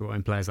Van Nistelrooy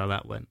and players like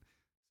that went.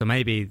 So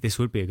maybe this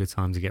would be a good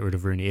time to get rid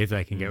of Rooney if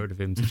they can get rid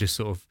of him, to just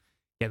sort of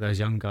get those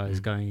young guys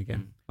going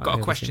again. Got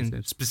a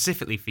question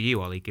specifically for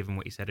you, Ollie, given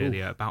what you said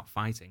earlier about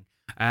fighting.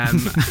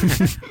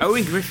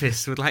 Owen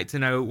Griffiths would like to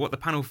know what the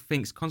panel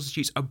thinks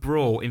constitutes a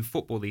brawl in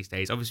football these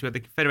days. Obviously, we had the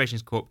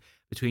Confederations Cup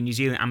between New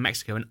Zealand and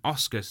Mexico, and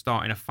Oscar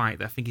starting a fight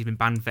that I think he's been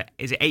banned for,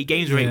 is it 8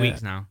 games or 8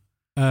 weeks now?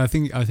 I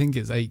think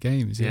it's 8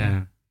 games.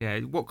 Yeah.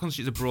 What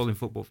constitutes a brawl in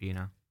football for you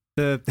now?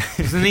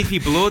 Does there need to be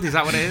blood? Is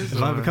that what it is?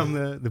 Have I become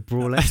the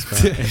brawl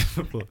expert in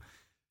football?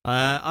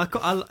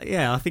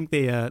 I think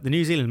the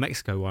New Zealand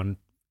Mexico one,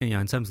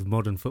 in terms of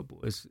modern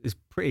football, is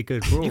pretty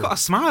good brawl. You got a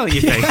smile on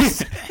your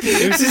face.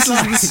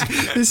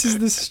 This is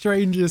the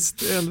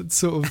strangest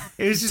sort of.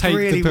 It was just take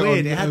really to put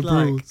weird. on, it had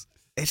brawls.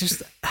 It's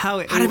just how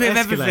it had a bit of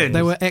escalated. everything.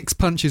 There were X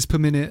punches per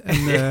minute,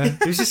 and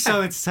it was just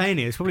so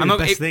entertaining. It's probably the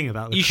best thing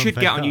about the You should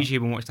Confed get on Cup. YouTube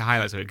and watch the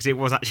highlights of it, because it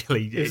was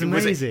actually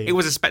amazing. It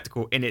was a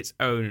spectacle in its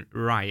own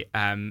right.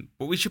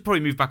 But we should probably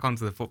move back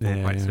onto the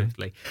football quite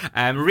swiftly.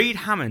 Reed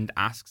Hammond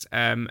asks,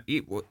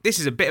 this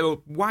is a bit of a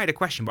wider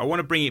question, but I want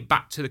to bring it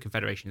back to the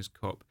Confederations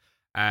Cup.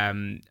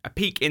 A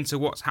peek into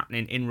what's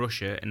happening in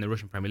Russia, in the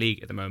Russian Premier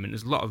League at the moment.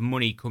 There's a lot of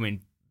money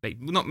coming,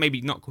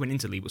 not coming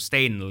into the league, but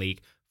staying in the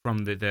league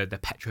from the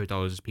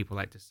petrodollars, as people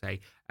like to say.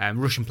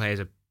 Russian players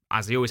are,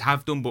 as they always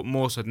have done, but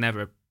more so than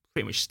ever,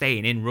 pretty much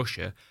staying in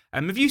Russia.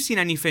 Have you seen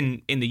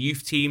anything in the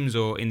youth teams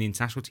or in the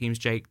international teams,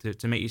 Jake,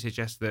 to make you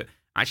suggest that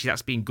actually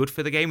that's been good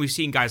for the game? We've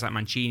seen guys like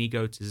Mancini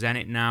go to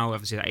Zenit now,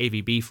 obviously like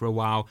AVB for a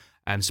while.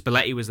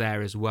 Spalletti was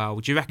there as well.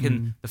 Would you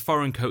reckon the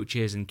foreign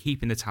coaches and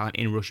keeping the talent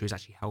in Russia is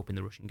actually helping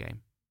the Russian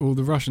game? Well,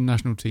 the Russian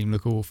national team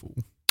look awful.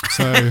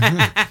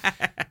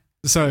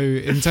 So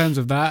in terms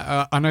of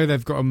that, I know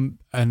they've got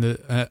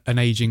an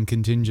aging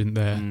contingent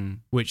there,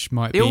 which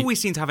might they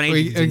always seem to have an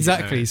aging contingent.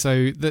 Exactly.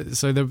 So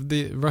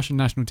the Russian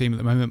national team at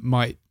the moment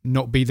might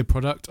not be the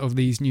product of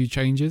these new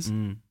changes.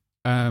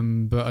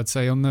 But I'd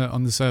say on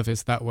the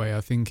surface that way,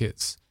 I think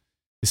it's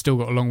still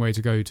got a long way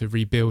to go to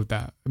rebuild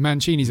that.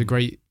 Mancini's a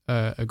great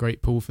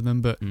pull for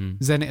them, but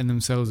Zenit and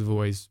themselves have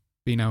always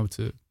been able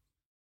to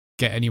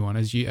get anyone,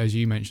 as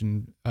you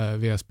mentioned,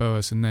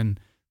 Villas-Boas, and then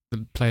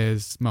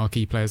the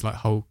marquee players like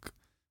Hulk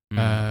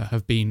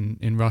have been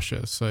in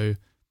Russia. So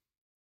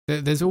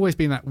there's always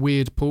been that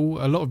weird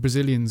pull. A lot of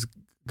Brazilians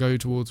go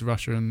towards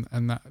Russia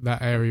and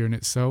that area in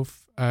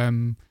itself.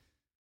 So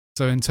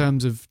in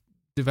terms of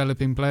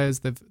developing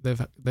players,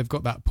 they've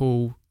got that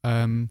pull.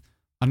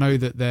 I know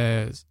that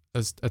there's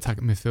as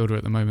attacking midfielder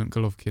at the moment,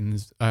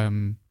 Golovkin's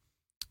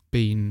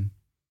been,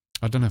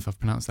 I don't know if I've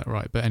pronounced that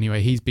right, but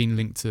anyway, he's been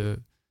linked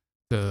to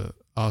the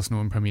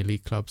Arsenal and Premier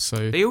League clubs.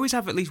 So they always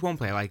have at least one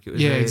player. Like it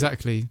was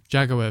exactly.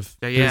 Jagoev,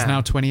 who's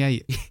now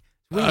 28.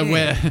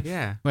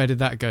 Where did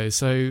that go?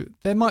 So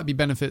there might be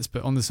benefits,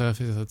 but on the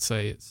surface, I'd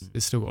say it's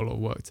still got a lot of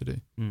work to do.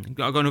 I've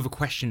got another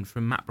question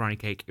from Matt Brownie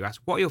Cake, who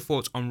asks, what are your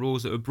thoughts on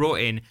rules that were brought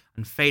in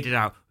and faded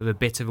out with a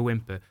bit of a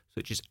whimper,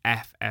 such as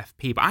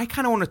FFP? But I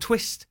kind of want to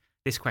twist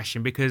this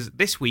question, because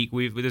this week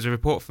there's a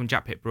report from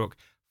Jack Pitbrook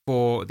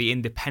for the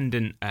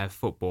Independent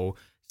Football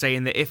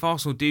saying that if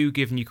Arsenal do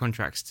give new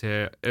contracts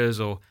to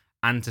Ozil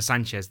and to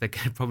Sanchez, they're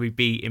going to probably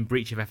be in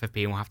breach of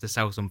FFP and will have to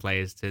sell some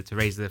players to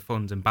raise their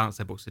funds and balance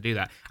their books to do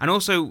that. And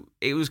also,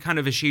 it was kind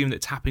of assumed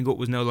that tapping up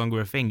was no longer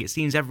a thing. It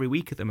seems every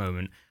week at the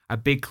moment, a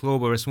big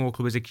club or a small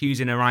club is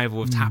accusing a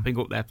rival of tapping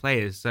up their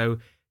players. So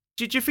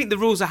do you think the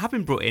rules that have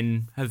been brought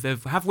in have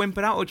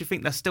whimpered out, or do you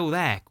think they're still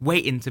there,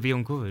 waiting to be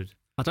uncovered?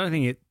 I don't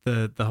think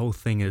the whole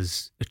thing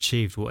has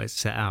achieved what it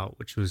set out,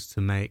 which was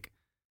to make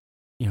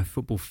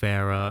football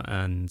fairer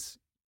and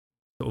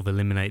sort of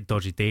eliminate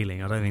dodgy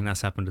dealing. I don't think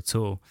that's happened at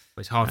all.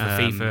 It's hard for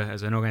FIFA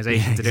as an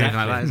organisation to do anything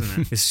like that,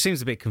 isn't it? It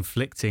seems a bit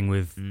conflicting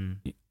with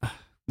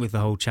the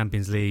whole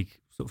Champions League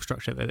sort of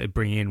structure that they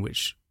bring in,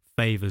 which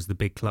favours the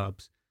big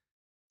clubs.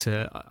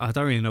 I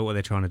don't really know what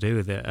they're trying to do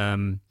with it.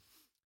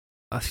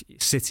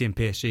 City and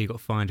PSG got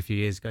fined a few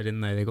years ago,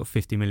 didn't they? They got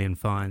 50 million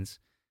fines.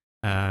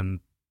 But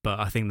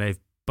I think they've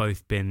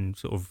both been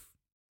sort of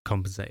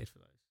compensated for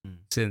those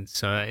since.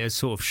 So it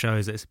sort of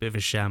shows that it's a bit of a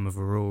sham of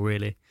a rule,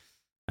 really.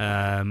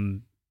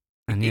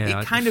 And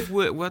it kind of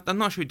worked. Well, I'm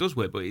not sure it does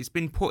work, but it's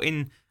been put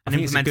in and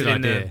implemented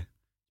in It's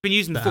been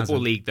used in the Football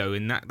League, though,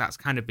 and that's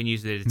kind of been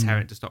used as a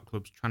deterrent to stop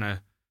clubs trying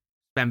to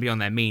spend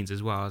beyond their means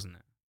as well, hasn't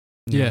it?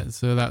 Yeah,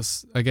 so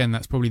that's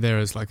probably there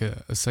as like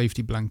a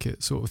safety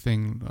blanket sort of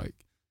thing, like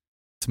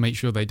to make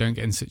sure they don't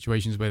get in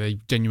situations where they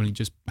genuinely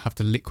just have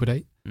to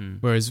liquidate.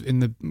 Whereas in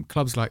the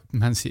clubs like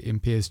Man City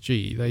and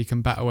PSG, they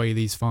can bat away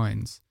these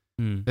fines.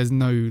 There's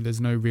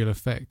no real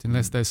effect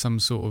unless there's some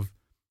sort of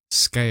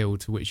scale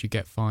to which you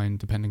get fined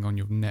depending on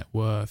your net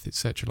worth,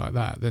 etc. like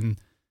that. Then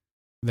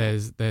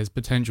there's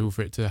potential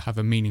for it to have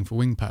a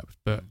meaningful impact.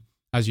 But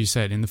as you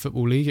said, in the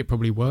Football League, it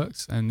probably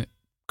works, and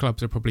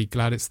clubs are probably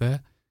glad it's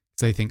there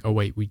because they think, oh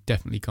wait, we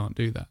definitely can't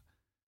do that.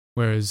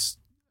 Whereas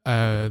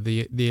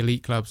the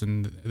elite clubs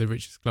and the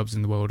richest clubs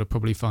in the world are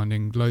probably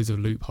finding loads of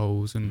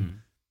loopholes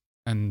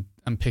and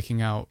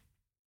picking out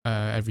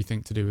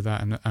everything to do with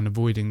that and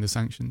avoiding the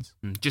sanctions.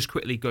 Just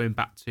quickly going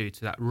back to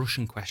that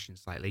Russian question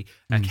slightly,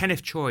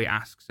 Kenneth Choi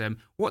asks,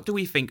 what do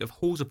we think of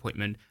Hull's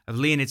appointment of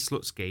Leonid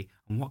Slutsky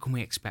and what can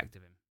we expect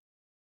of him?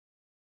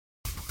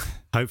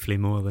 Hopefully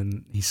more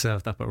than he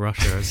served up at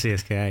Russia at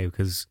CSKA,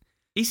 because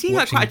he seemed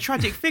like quite a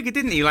tragic figure,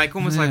 didn't he? Like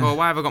almost like, oh,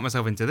 why have I got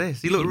myself into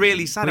this? He looked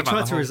really sad about it. He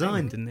tried to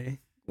resign, didn't he?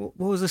 What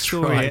was the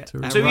story?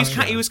 So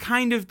he was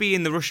kind of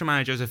being the Russian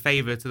manager as a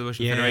favour to the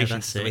Russian Federation.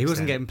 That's it. He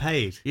wasn't getting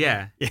paid.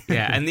 Yeah,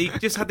 and he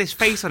just had this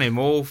face on him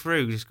all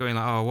through, just going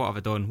like, "Oh, what have I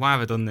done? Why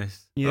have I done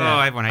this? Yeah. Oh,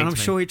 everyone hates me." And I'm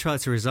sure he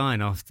tried to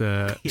resign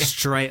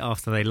straight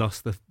after they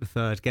lost the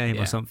third game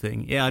or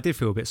something. Yeah, I did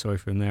feel a bit sorry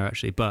for him there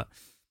actually, but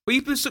he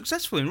was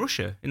successful in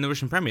Russia, in the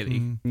Russian Premier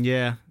League.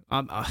 Yeah,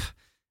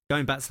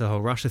 going back to the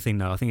whole Russia thing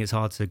though, I think it's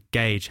hard to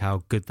gauge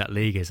how good that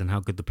league is and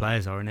how good the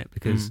players are in it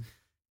because.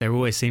 There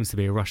always seems to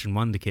be a Russian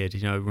wonder kid.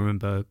 You know,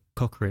 remember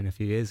Cochrane a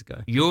few years ago?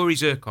 Yuri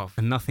Zhirkov.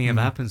 And nothing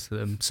ever happens to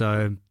them.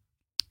 So,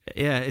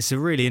 yeah, it's a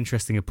really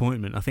interesting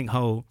appointment. I think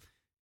Hull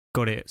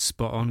got it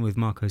spot on with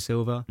Marco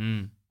Silva.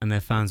 And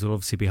their fans will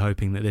obviously be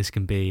hoping that this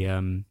can be,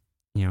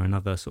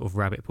 another sort of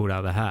rabbit pulled out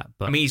of the hat.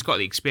 But I mean, he's got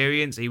the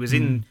experience. He was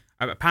in...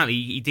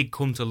 Apparently, he did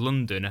come to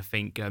London, I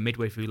think,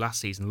 midway through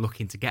last season,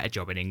 looking to get a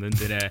job in England.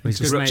 And, he's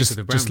just mates with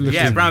Abramovich.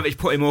 Abramovich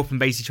put him up and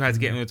basically tried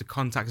to get him to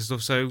contact and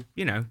stuff. So,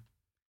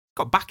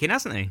 got back in,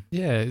 hasn't he?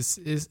 Yeah, it's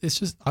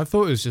just. I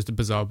thought it was just a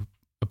bizarre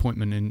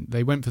appointment, and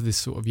they went for this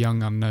sort of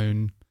young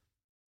unknown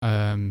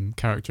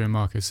character in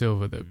Marco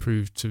Silva that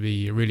proved to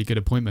be a really good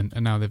appointment,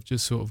 and now they've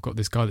just sort of got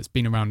this guy that's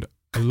been around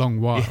a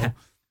long while. Yeah.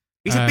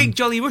 He's a big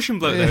jolly Russian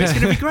bloke though. It's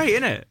going to be great,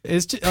 isn't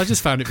it? I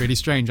just found it really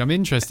strange. I'm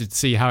interested to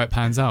see how it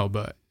pans out,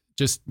 but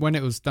just when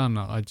it was done,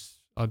 I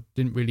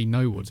didn't really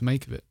know what to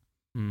make of it.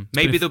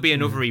 Maybe there'll be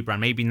another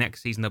rebrand. Maybe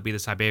next season there'll be the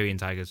Siberian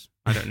Tigers.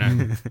 I don't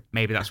know.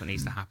 Maybe that's what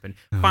needs to happen.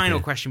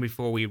 Final question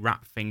before we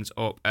wrap things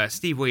up.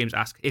 Steve Williams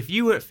asks, if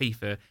you were at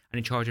FIFA and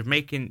in charge of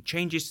making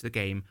changes to the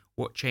game,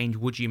 what change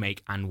would you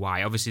make and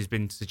why? Obviously, there's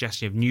been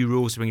suggestion of new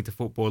rules to bring into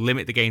football,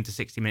 limit the game to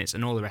 60 minutes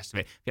and all the rest of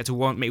it. If you had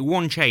to make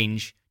one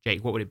change,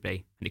 Jake, what would it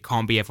be? And it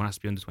can't be everyone has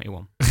to be under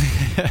 21.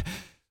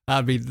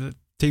 That'd be the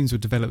teams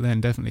would develop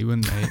then, definitely,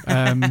 wouldn't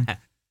they?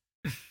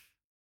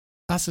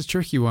 That's a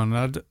tricky one.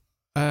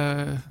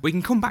 We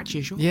can come back to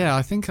you, sure. Yeah,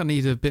 I think I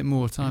need a bit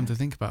more time to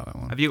think about that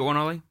one. Have you got one,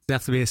 Ollie? Does it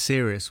have to be a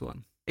serious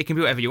one? It can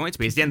be whatever you want it to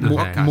be. It's the end of the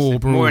podcast. More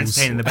brawls. More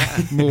entertaining the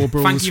better. More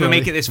brawls. Thank you for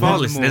making it this far,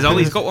 listeners.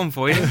 Ollie's got one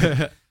for you.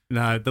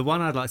 No, the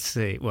one I'd like to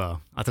see,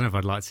 well, I don't know if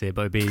I'd like to see it,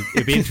 but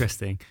it'd be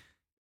interesting.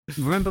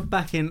 Remember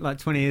back in like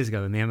 20 years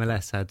ago when the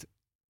MLS had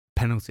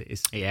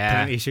penalties? Yeah.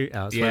 Penalty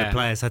shootouts where the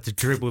players had to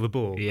dribble the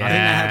ball. Yeah.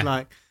 I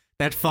think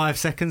they had 5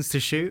 seconds to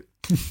shoot.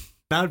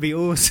 That would be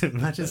awesome.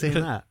 Imagine seeing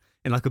that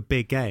in like a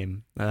big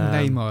game.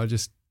 Neymar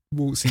just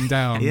waltzing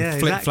down,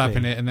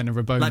 flip-flapping it, and then a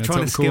Rabona like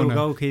trying to skill corner.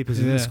 Goalkeepers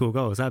and score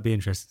goals. That'd be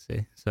interesting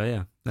to see. So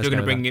yeah, you're going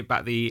to bring it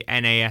back the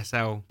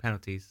NASL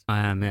penalties. I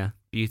am, yeah.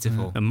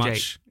 Beautiful. A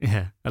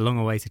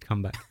long-awaited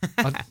comeback.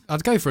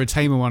 I'd go for a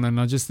tamer one,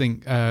 and I just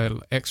think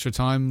extra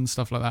time and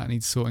stuff like that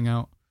needs sorting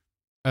out.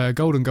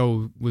 Golden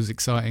goal was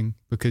exciting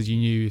because you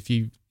knew if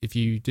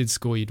you did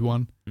score, you'd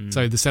won.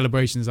 So the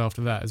celebrations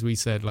after that, as we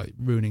said, like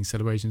ruining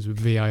celebrations with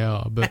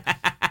VAR, but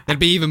there'd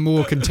be even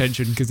more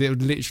contention because it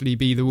would literally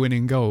be the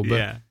winning goal.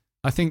 But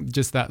I think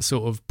just that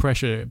sort of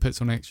pressure it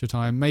puts on extra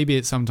time. Maybe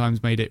it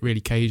sometimes made it really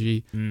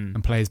cagey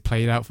and players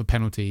played out for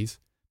penalties.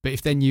 But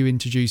if then you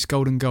introduce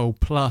golden goal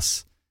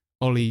plus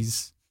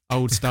Ollie's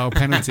old style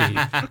penalty,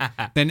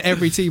 then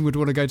every team would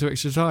want to go to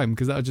extra time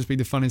because that would just be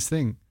the funnest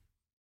thing.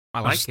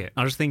 I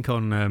just think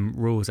on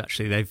rules,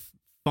 actually, they've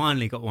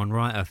finally got one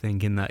right, I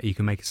think, in that you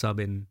can make a sub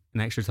in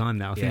extra time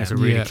now. I think it's a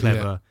really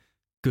clever,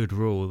 good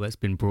rule that's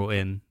been brought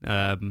in.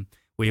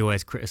 We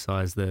always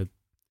criticise the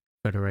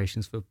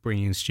federations for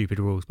bringing in stupid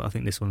rules, but I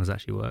think this one has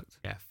actually worked.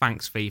 Yeah,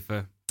 thanks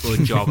FIFA.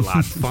 Good job,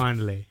 lad.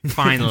 Finally.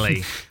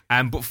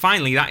 But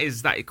finally,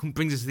 that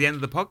brings us to the end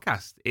of the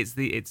podcast.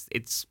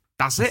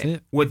 That's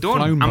it. We're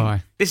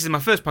done. This is my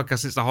first podcast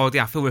since the holiday.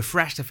 I feel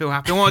refreshed. I feel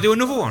happy. I want to do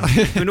another one.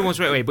 Do another one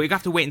straight away. But you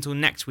have to wait until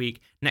next week,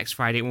 next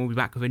Friday, when we'll be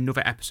back with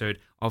another episode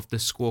of the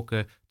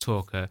Squawka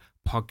Talker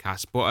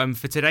podcast. But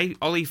for today,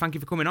 Ollie, thank you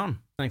for coming on.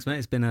 Thanks, mate.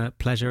 It's been a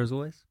pleasure as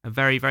always.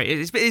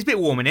 It's a bit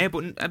warm in here,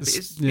 but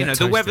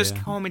the weather's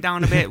calming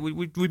down a bit.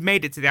 We've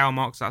made it to the hour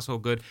mark, so that's all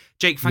good.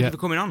 Jake, thank you for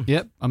coming on.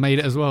 Yep, I made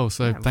it as well.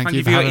 So thank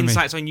you for for your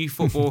insights on youth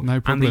football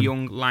no and the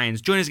Young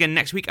Lions. Join us again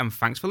next week, and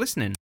thanks for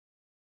listening.